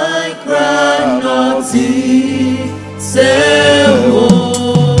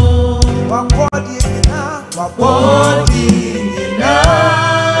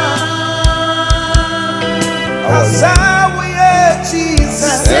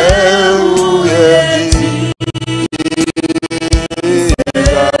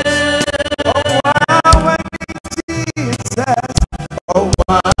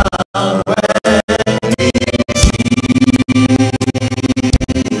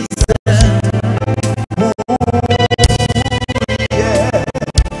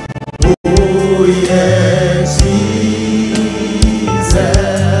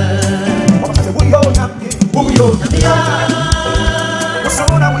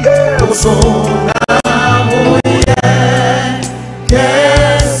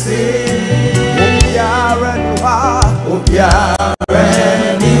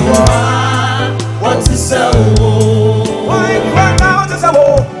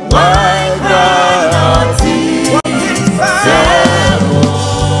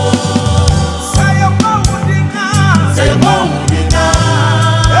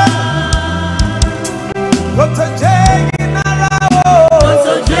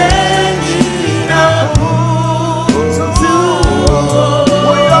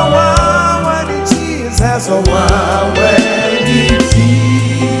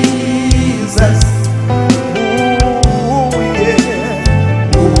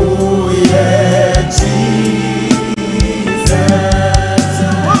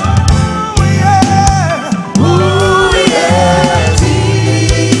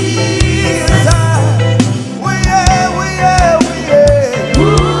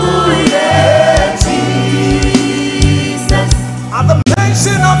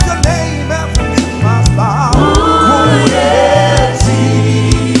 mention of your name, every knee must bow. Oh, yeah,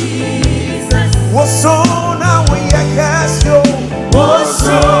 Jesus. What's on now we cast you? What's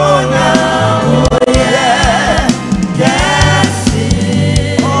on now? Oh, yeah, cast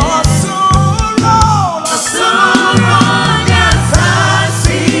it. Oh, so long, so long, yes, I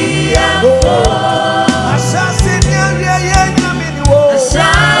see you. I shall see you, yeah, yeah, yeah, I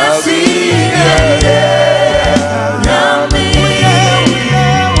shall see you,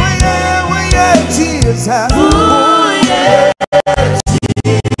 yeah, Jesus. Oh, yeah,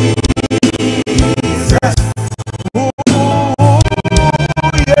 Jesus. Oh,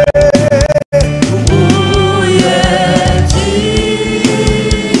 yeah. Oh, yeah,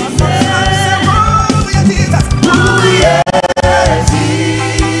 Jesus. Oh, yeah,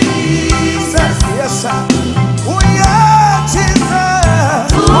 Jesus. Yes, sir. Oh, yeah,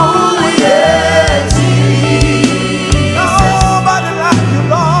 Jesus. Oh, yeah, Jesus. Nobody like you,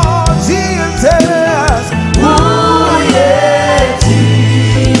 Lord Jesus. Oh, yeah,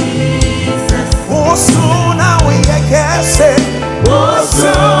 Jesus. Oh, so now we can say. Oh,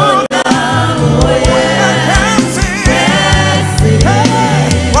 so now we can say.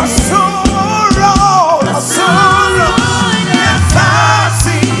 Oh, so Lord, oh, so Lord, yes, I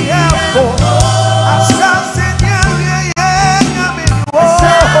see you. I shall sing you, yeah, yeah, I mean, whoa.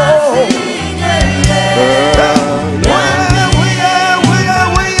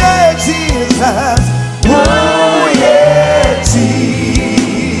 Jesus. Oh, yeah,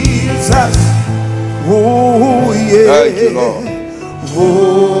 Jesus. Oh, yeah. Thank you, Lord.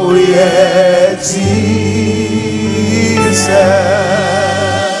 Oh, yeah, Jesus.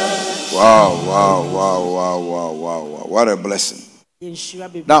 Wow. What a blessing.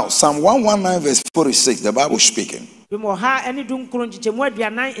 Now, Psalm 119 verse 46, the Bible speaking.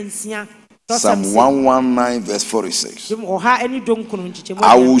 Psalm 119 verse 46.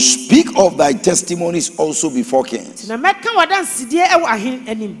 I will speak of thy testimonies also before kings, and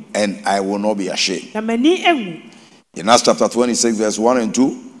I will not be ashamed. In Acts chapter 26 verse 1 and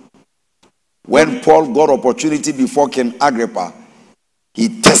 2, when Paul got opportunity before King Agrippa, he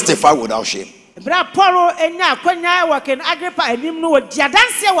testified without shame. He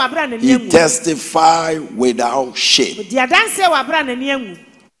testified without shame.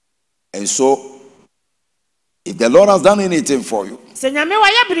 And so, if the Lord has done anything for you,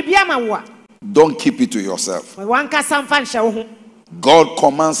 don't keep it to yourself. God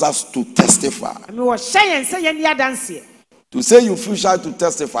commands us to testify. To say you feel shy to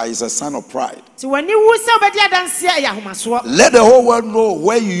testify is a sign of pride. Let the whole world know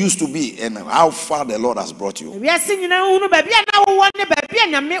where you used to be and how far the Lord has brought you.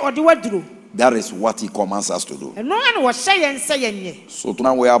 That is what he commands us to do. So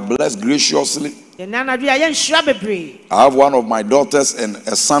tonight we are blessed graciously. I have one of my daughters and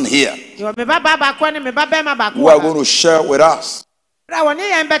a son here who are going to share with us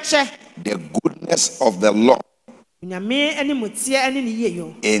the goodness of the Lord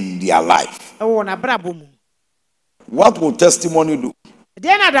in their life. What will testimony do?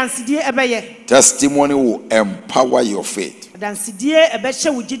 Testimony will empower your faith.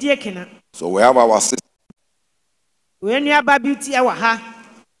 So we have our sister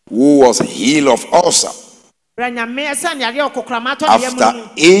who was healed of ulcer after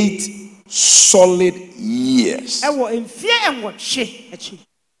 8 solid years.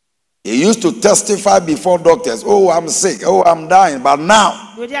 He used to testify before doctors, oh, I'm sick, oh, I'm dying. But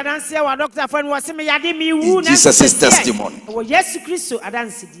now, Jesus' testimony.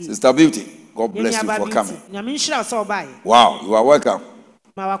 Sister Beauty, God bless you for coming. Wow, you are welcome.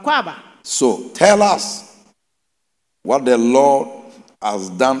 So, tell us what the Lord has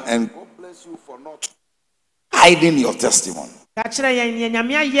done, and God bless you for not hiding your testimony.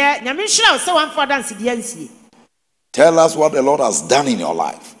 Tell us what the Lord has done in your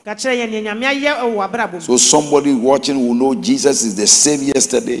life. So somebody watching will know Jesus is the same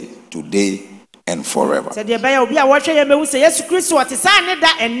yesterday, today, and forever.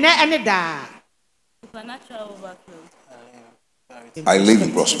 I live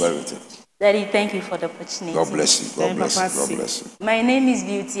in prosperity. Daddy, thank you for the opportunity. God bless you. God bless you. God bless you. My name is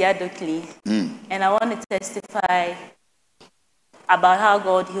Beauty Adokli, and I want to testify about how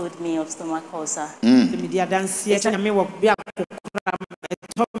God healed me of stomach ulcer. It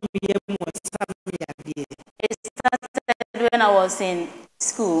started when I was in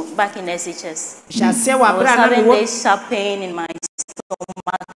school, back in SHS. I was having this sharp pain in my stomach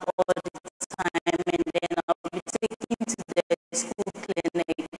all the time, and then I would be taken to the school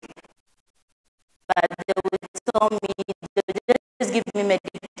clinic. But they would tell me, they would just give me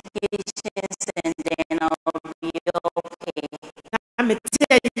medications and then I'll be okay.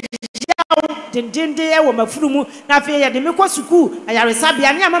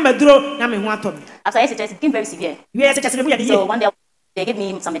 SHS, it became very severe. So one day they gave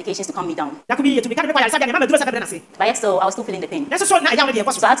me some medications to calm me down. But yet still, I was still feeling the pain. So I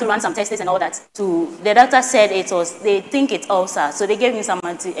had to run some tests and all that. The doctor said they think it's ulcer. So they gave me some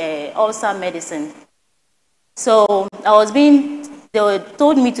ulcer medicine. So they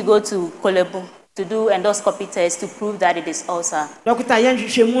told me to go to Kolebu to do endoscopy test to prove that it is ulcer. So after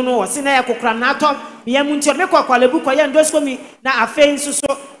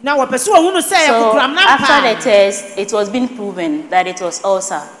the test, it was being proven that it was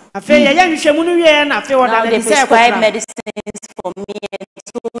ulcer. Now they prescribed medicines for me and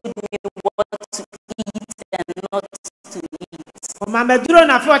told me what to eat and not to eat. So what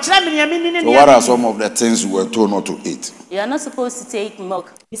are some of the things you were told not to eat? You are not supposed to take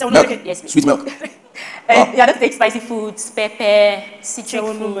milk. Milk? Yes, sweet milk. You are not to take spicy foods, pepper, citric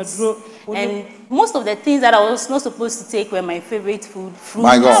foods. And most of the things that I was not supposed to take were my favorite food. Fruits.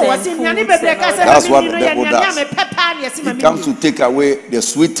 My God. That's what the devil does. He comes to take away the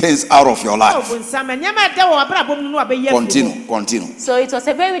sweet things out of your life. Continue. So it was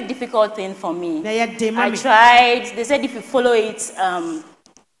a very difficult thing for me. I tried. They said if you follow it,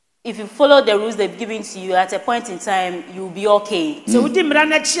 if you follow the rules they've given to you, at a point in time, you'll be okay. But I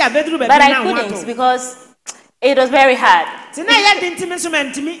couldn't because it was very hard.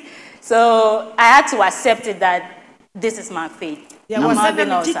 So I had to accept it that this is my fate.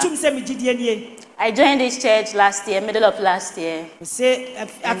 I joined this church last year, middle of last year.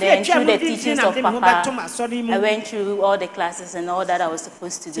 And then through the teachings of Papa, I went through all the classes and all that I was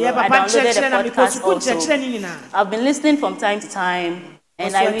supposed to do. I downloaded the podcast also. I've been listening from time to time.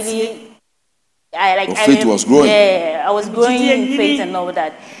 And I faith was growing. Yeah, I was growing in faith and all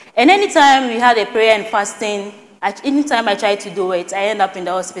that. And anytime we had a prayer and fasting, anytime I tried to do it, I end up in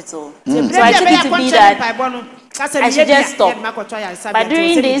the hospital. So I took it to be that I should just stop. But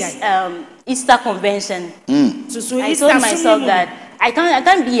during this Easter convention, I told myself that I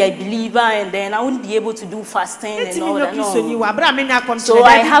can't be a believer and then I wouldn't be able to do fasting and all that. No. So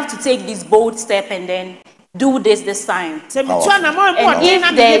I have to take this bold step and then do this time. And if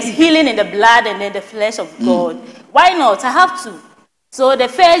there's healing in the blood and in the flesh of God, why not? I have to. So the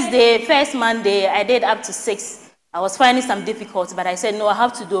first Monday, I did up to 6. I was finding some difficulty, but I said, no, I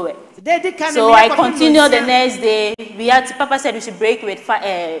have to do it. So I continued the next day. Papa said we should break with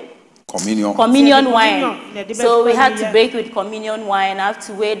communion wine. So we had to break with communion wine. I have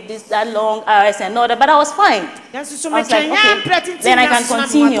to wait that long hours and all that, but I was fine. I was like, okay, then I can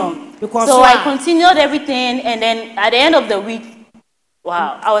continue. So I continued everything, and then at the end of the week,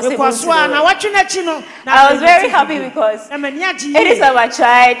 wow, I was able to do it. I was very happy because anytime I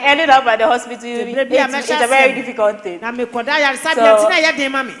tried, ended up at the hospital. It's a very difficult thing. So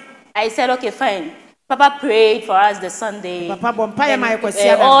I said, okay, fine. Papa prayed for us the Sunday.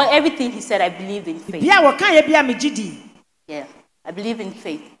 Everything he said, I believed in faith. Yeah, I believe in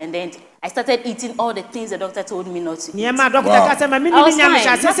faith. And then I started eating all the things the doctor told me not to eat. Wow. I was fine.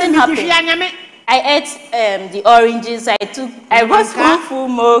 Nothing happened. I ate the oranges. I brought full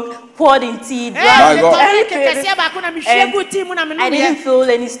milk, poured in tea, drank everything. I didn't feel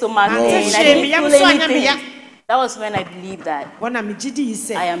any stomach pain. I didn't feel anything. That was when I believed that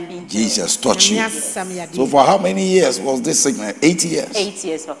I am being Jesus touched you. So for how many years was this sickness? 8 years. 8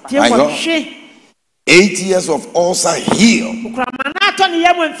 years, Papa. My God. 8 years of ulcer healed.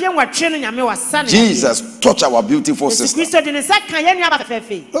 Jesus touch our beautiful sister.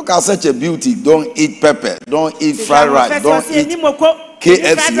 Look at such a beauty. Don't eat pepper. Don't eat fried rice. Don't eat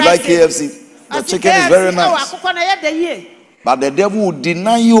KFC. You like KFC? The chicken is very nice. But the devil will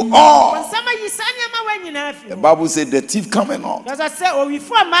deny you all. The Bible said the thief coming not,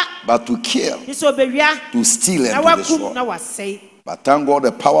 but to kill, to steal, and to destroy. But thank God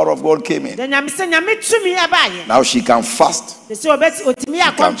the power of God came in. Now she can fast. She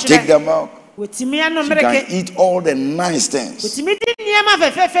can take them out. She can eat all the nice things.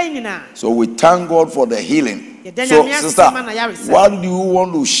 So we thank God for the healing. So sister, what do you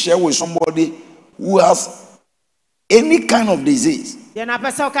want to share with somebody who has any kind of disease? Speak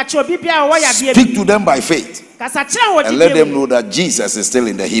to them by faith and let them know that Jesus is still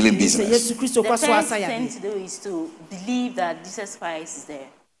in the healing business. The first thing to do is to believe that Jesus Christ is there.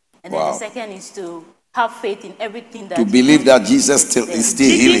 And then the second is to have faith in everything that... To believe that Jesus is still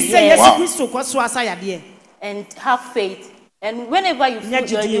healing. Wow. And have faith. And whenever you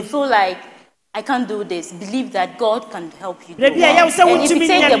feel like, I can't do this, believe that God can help you do it. Wow. And if you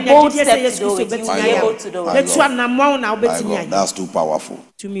take the bold step to do it, you will be able to do it. That's too powerful.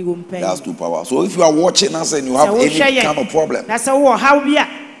 That's too powerful. So if you are watching us and you have any kind of problem,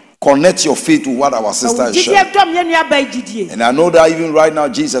 Connect your faith to what our sister is sharing. And I know that even right now,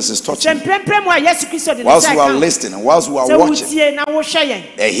 Jesus is touching you. Whilst we are listening, whilst we are watching,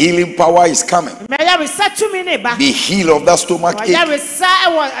 a healing power is coming. Be healed of that stomach ache. Be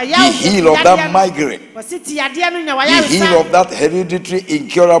healed of that migraine. Be healed of that hereditary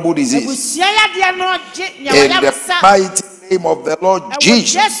incurable disease. In the mighty name of the Lord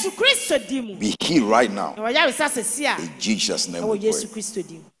Jesus, be healed right now. In Jesus' name we pray.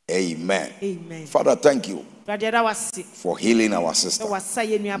 Amen. Amen. Father, thank you for healing our sister.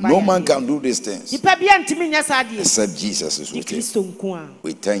 No man can do these things except Jesus is with him.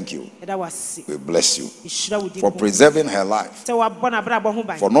 We thank you. We bless you for preserving her life,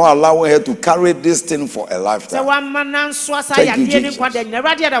 for not allowing her to carry this thing for a lifetime. Thank you, Jesus.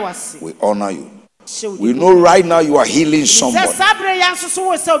 We honor you. We know right now you are healing somebody,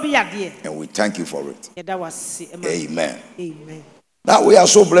 and we thank you for it. Amen. Amen. Now we are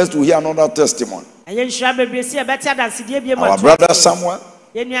so blessed to hear another testimony. Our brother Samuel,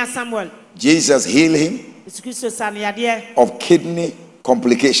 Jesus healed him of kidney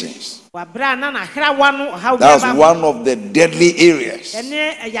complications. That's one of the deadly areas.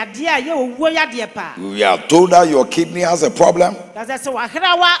 We are told that your kidney has a problem. It's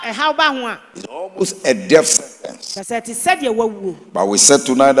almost a death sentence. But we said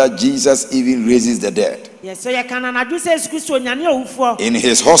tonight that Jesus even raises the dead. In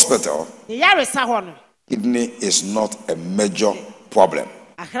his hospital, kidney is not a major problem.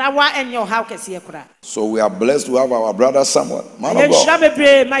 So we are blessed to have our brother Samuel. Man of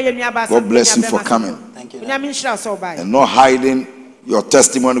God, God bless you for coming. Thank you. And not hiding your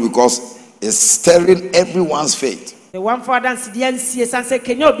testimony, because it's stirring everyone's faith. So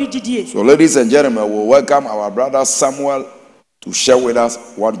ladies and gentlemen, we welcome our brother Samuel to share with us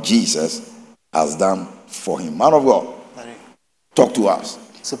what Jesus has done for him. Man of God, talk to us.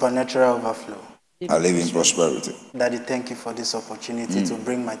 Supernatural overflow. I live in prosperity. Daddy, thank you for this opportunity to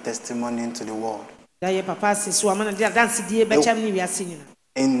bring my testimony into the world. My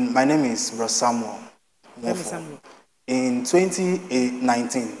name is Bro Samuel. In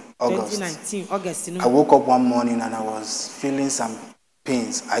 2019, August, I woke up one morning and I was feeling some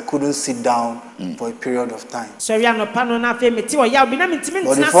pains. I couldn't sit down for a period of time. But the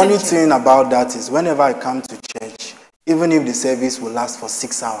funny thing about that is whenever I come to church, even if the service will last for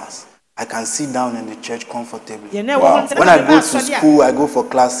 6 hours, I can sit down in the church comfortably. Wow. When I go to school, I go for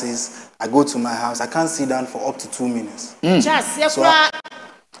classes, I go to my house, I can't sit down for up to 2 minutes. So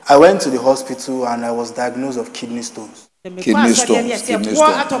I went to the hospital and I was diagnosed of kidney stones. Kidney stones.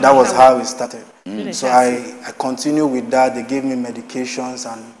 That was how it started. So I continued with that. They gave me medications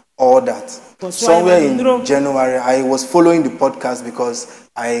and all that. Somewhere in January, I was following the podcast because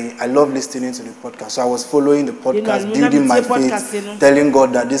I love listening to the podcast. So I was following the podcast, building my faith, telling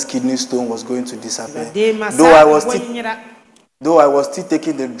God that this kidney stone was going to disappear. Though I was still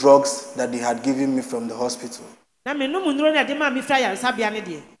taking the drugs that they had given me from the hospital.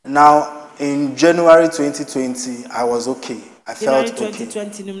 Now, in January 2020, I was okay. I felt okay.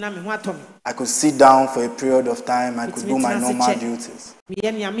 I could sit down for a period of time. I could do my normal duties.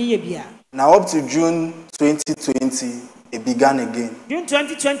 Now, up to June 2020, it began again.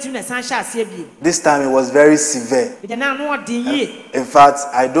 This time, it was very severe. In fact,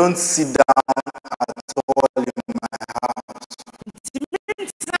 I don't sit down at all in my house.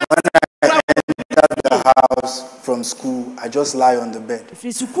 When I enter the house from school, I just lie on the bed. I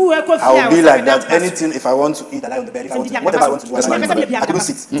will be like that. Anything, if I want to eat, I lie on the bed. If I want to, whatever I want to do, I lie on the bed. I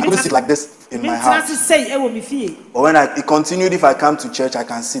couldn't sit like this in my house. But when it continued, if I come to church, I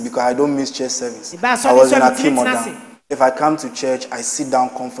can sit because I don't miss church service. I was in Akimoda. If I come to church, I sit down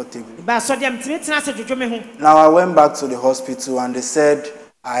comfortably. Now I went back to the hospital and they said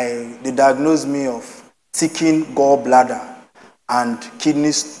they diagnosed me of thickened gallbladder and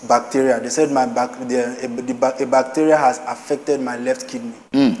kidney bacteria. They said a bacteria has affected my left kidney.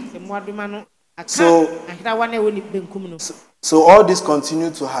 So all this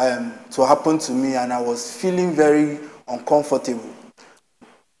continued to happen to me, and I was feeling very uncomfortable.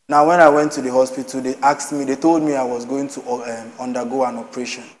 Now, when I went to the hospital, they told me I was going to undergo an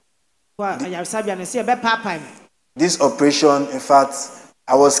operation. This operation, in fact,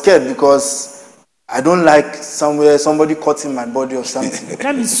 I was scared because I don't like somebody cutting my body or something.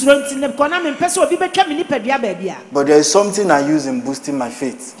 But there is something I use in boosting my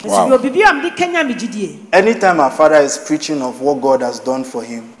faith. Wow. Anytime my father is preaching of what God has done for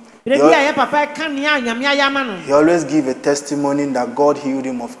him, he always give a testimony that God healed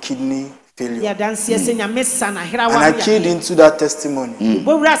him of kidney failure. And I keyed into that testimony.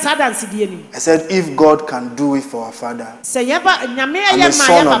 I said, if God can do it for our father, I'm the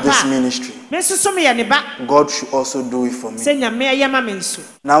son of this ministry, God should also do it for me.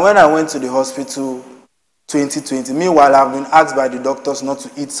 Now when I went to the hospital 2020, meanwhile I've been asked by the doctors not to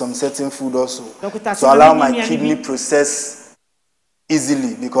eat some certain food also, to allow my kidney process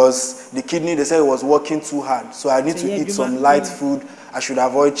easily, because the kidney, they said, it was working too hard. So I need to eat some light food. I should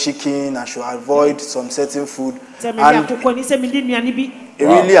avoid chicken. I should avoid some certain food. And it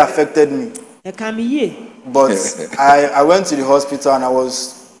really affected me. But I went to the hospital and I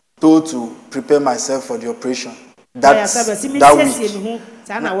was told to prepare myself for the operation that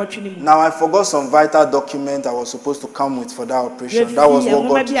week. Now I forgot some vital document I was supposed to come with for that operation. That was what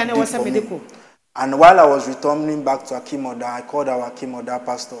God did for me. And while I was returning back to Akimoda, I called our Akimoda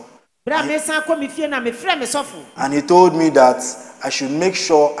pastor. And he told me that I should make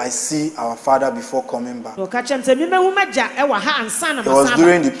sure I see our father before coming back. It was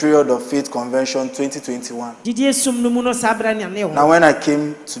during the period of Faith Convention 2021. Now when I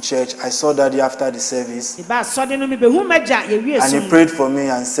came to church, I saw Daddy after the service. And he prayed for me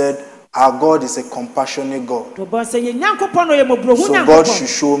and said, our God is a compassionate God. So God should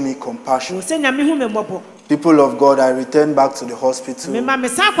show me compassion. People of God, I returned back to the hospital.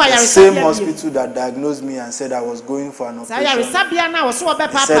 The same hospital that diagnosed me and said I was going for an operation. They said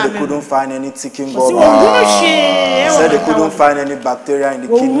they couldn't find any ticking gallbladder. They said they couldn't find any bacteria in the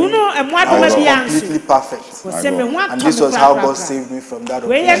kidney. I was completely perfect. And this was how God saved me from that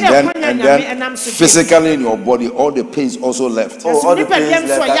operation. And then physically in your body, all the pains also left. Oh, all the pains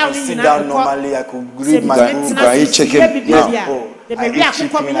left. I could sit down normally. I could read my book. Can you check it now? I eat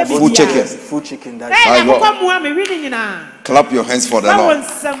chicken. I full chicken. Full chicken. Clap your hands for the Lord.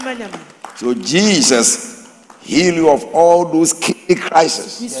 So Jesus heal you of all those kidney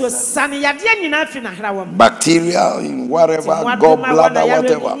crises. Yes, bacteria in whatever, gallbladder,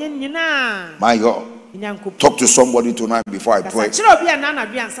 whatever. My God. Talk to somebody tonight before I pray. And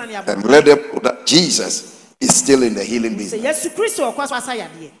let them know that Jesus is still in the healing business.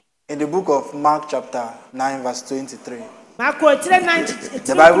 In the book of Mark chapter 9 verse 23.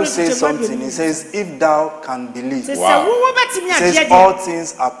 The Bible says something. It says, if thou can believe. Wow. It says, all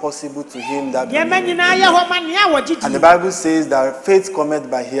things are possible to him that believes. And the Bible says that faith cometh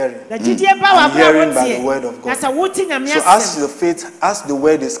by hearing, and hearing by the word of God. So as the faith, as the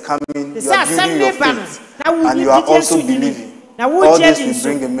word is coming, you are building your faith, and you are also believing. All this will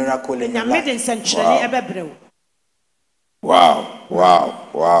bring a miracle in your life. Wow. Wow.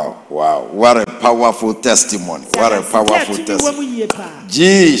 What a powerful testimony. What a powerful testimony.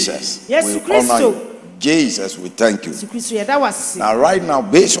 Jesus, we honor you. Jesus, we thank you. Now, right now,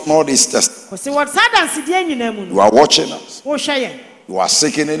 based on all these testimonies, you are watching us. You are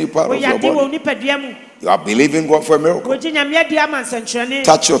seeking any part of your body. You are believing God for a miracle.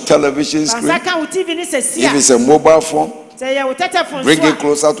 Touch your television screen. If it's a mobile phone, bring it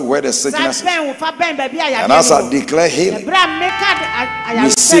closer to where the sickness is. And as I declare healing,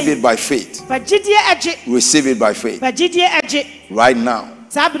 receive it by faith. Receive it by faith. Right now.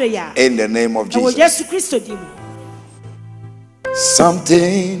 In the name of Jesus.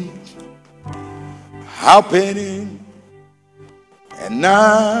 Something happening. And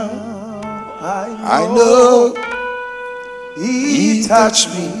now I know He touched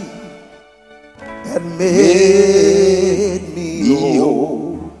me and made me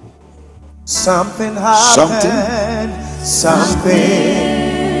whole. Something happened. Something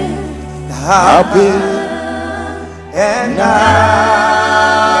happened. And now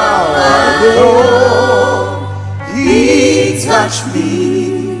I know He touched me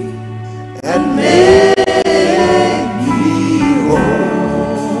and made me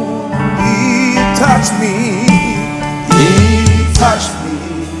whole. He touched me. He touched me.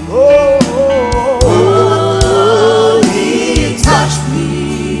 Oh, He touched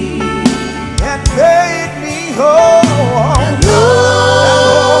me and made me whole. And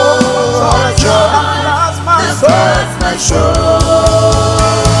my soul.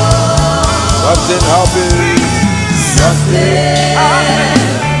 Something happened. Something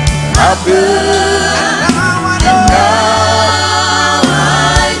happened. And now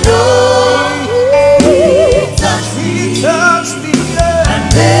I know He touched me and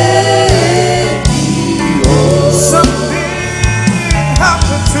made me whole. Something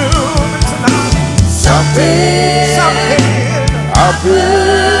happened to me tonight. Something happened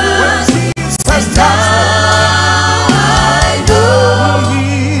when Jesus touched me.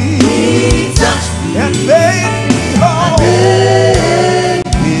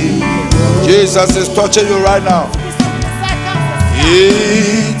 Jesus is touching you right now.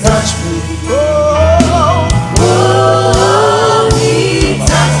 He touched me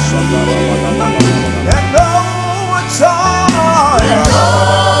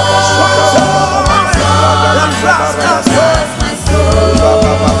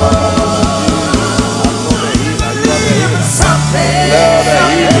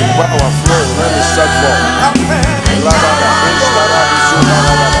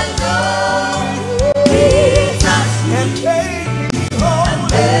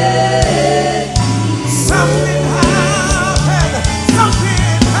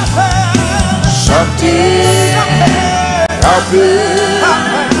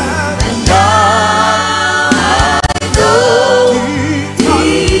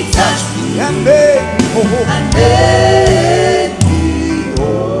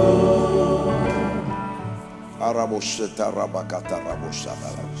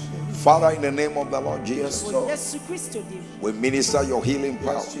Father, in the name of the Lord Jesus, we minister your healing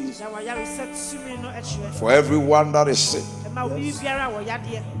power for everyone that is sick.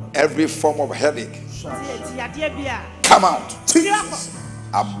 Every form of headache, come out.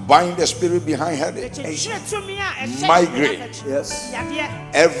 I bind the spirit behind headache, migraine,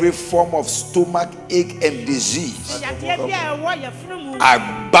 every form of stomach ache and disease.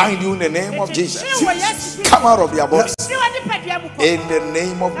 I bind you in the name of Jesus. Come out of your body in the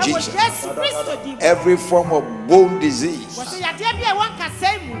name of Jesus. Every form of bone disease,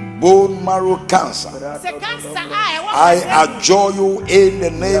 bone marrow cancer, I adjure you in the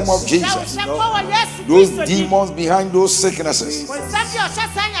name of Jesus. Those demons behind those sicknesses,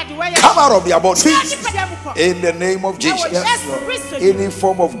 come out of your body in the name of Jesus. Any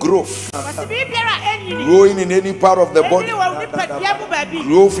form of growth, growing in any part of the body,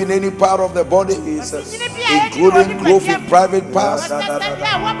 growth in any part of the body, including growth in private parts,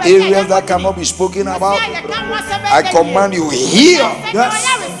 areas that cannot be spoken about, I command you here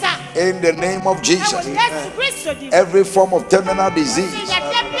in the name of Jesus. Every form of terminal disease,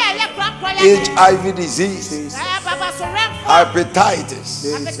 HIV disease, hepatitis,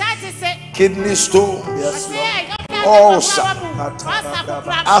 kidney stone, ulcer,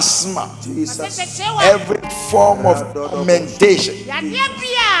 asthma, every form of augmentation,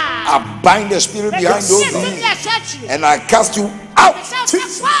 I bind the spirit behind those things and I cast you out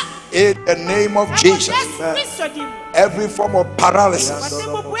in the name of Jesus. Every form of paralysis,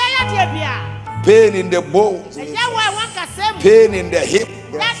 pain in the bones, pain in the hip,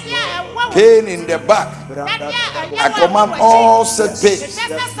 pain in the back, I command all such pains,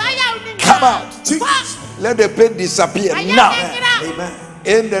 come out. Let the pain disappear now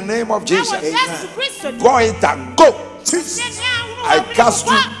in the name of Jesus. Go it and go. I cast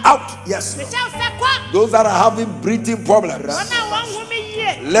you out. Yes. Those that are having breathing problems,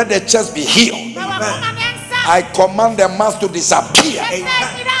 let the chest be healed. I command the mass to disappear.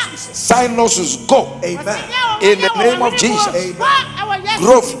 Sinuses go in the name of Jesus.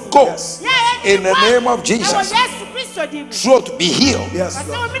 Growth go in the name of Jesus. Throat be healed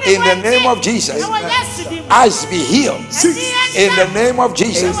in the name of Jesus. Eyes be healed in the name of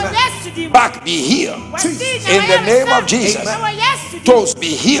Jesus. Back be healed in the name of Jesus. Toes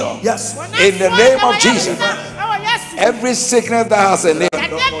be healed in the name of Jesus. Every sickness that has a name,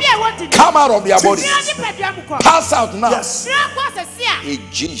 come out of your body. Pass out now in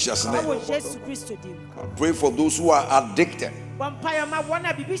Jesus' name. I pray for those who are addicted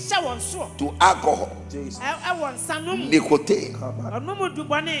to alcohol, nicotine,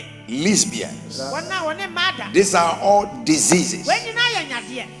 lesbians. These are all diseases.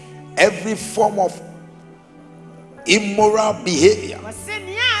 Every form of immoral behavior,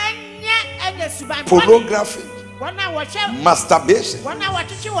 pornography, masturbation,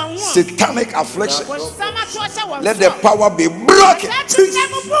 satanic affliction, let the power be broken,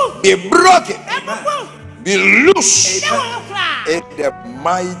 be broken, be loose in the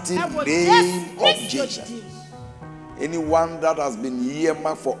mighty name of Jesus. Anyone that has been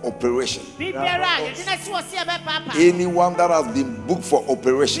earmarked for operation, anyone that has been booked for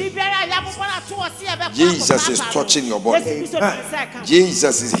operation, Jesus is touching your body.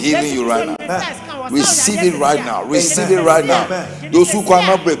 Jesus is healing you right now. Receive it right now. Receive it right now. Those who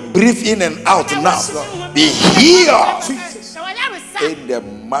cannot breathe in and out now, be healed in the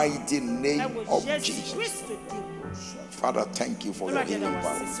mighty name of Jesus. Father, thank you for your healing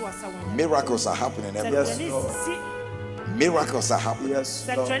power. Miracles are happening everywhere. Miracles are happening.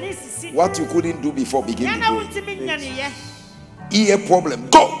 What you couldn't do before, begin to do it. Ear problem,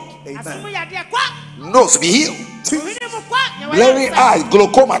 go. Nose be healed. Blurry eyes,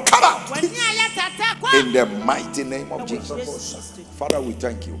 glaucoma, come out in the mighty name of Jesus. Father, we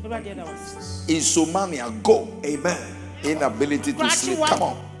thank you. Insomnia, go. Amen. Inability to sleep, come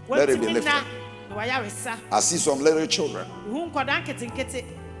on, let it be lifted. I see some little children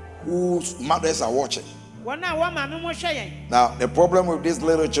whose mothers are watching. Now, the problem with these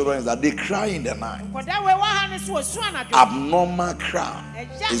little children is that they cry in the night. Abnormal cry.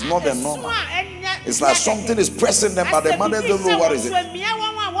 It's not the normal. It's like something is pressing them, but the mothers don't know what is it.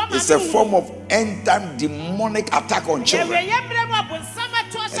 It's a form of end-time demonic attack on children.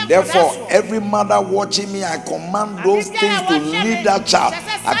 And therefore, every mother watching me, I command those things to leave that child.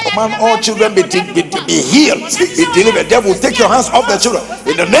 I command all children be healed, be delivered. Devil, take your hands off the children.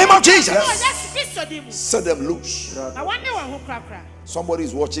 In the name of Jesus. Set them loose. Somebody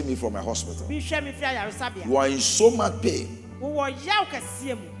is watching me from a hospital. You are in so much pain.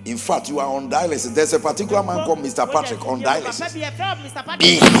 In fact, you are on dialysis. There's a particular man called Mr. Patrick on dialysis.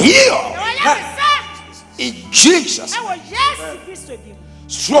 Be healed in Jesus.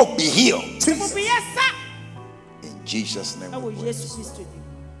 Stroke be healed. In Jesus' name.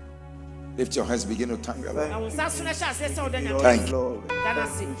 Lift your hands, begin to thank the Lord. Thank you.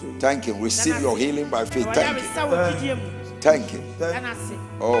 Thank Him. Receive your healing by faith. Thank you. Thank you.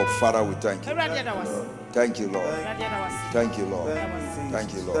 Oh, Father, we thank you. Thank you, Lord. Thank you, Lord.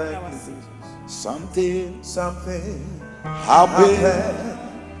 Thank you, Lord. Something happened,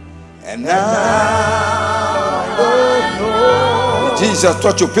 and now Jesus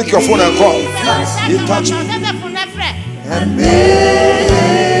touch you. Pick your phone and call. He touched me.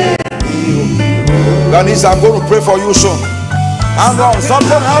 Denise, I'm going to pray for you soon. Hang on, something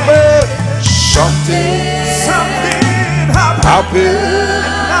happened. Something happened.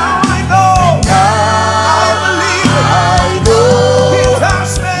 Now I know. I know. He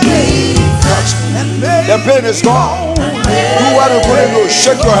touched me. The pain is gone. Do what you couldn't do.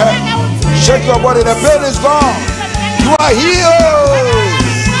 Shake your head. Shake your body. The pain is gone. You are healed.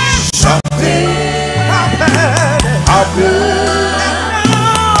 Something happened.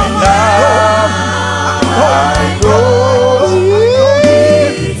 And now I know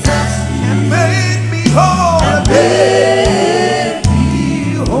He made me whole. Made me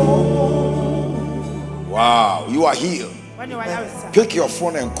whole. Wow, you are healed. Pick your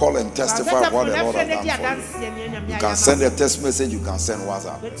phone and call and testify what the Lord has done for you. You can send a text message, you can send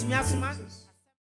WhatsApp.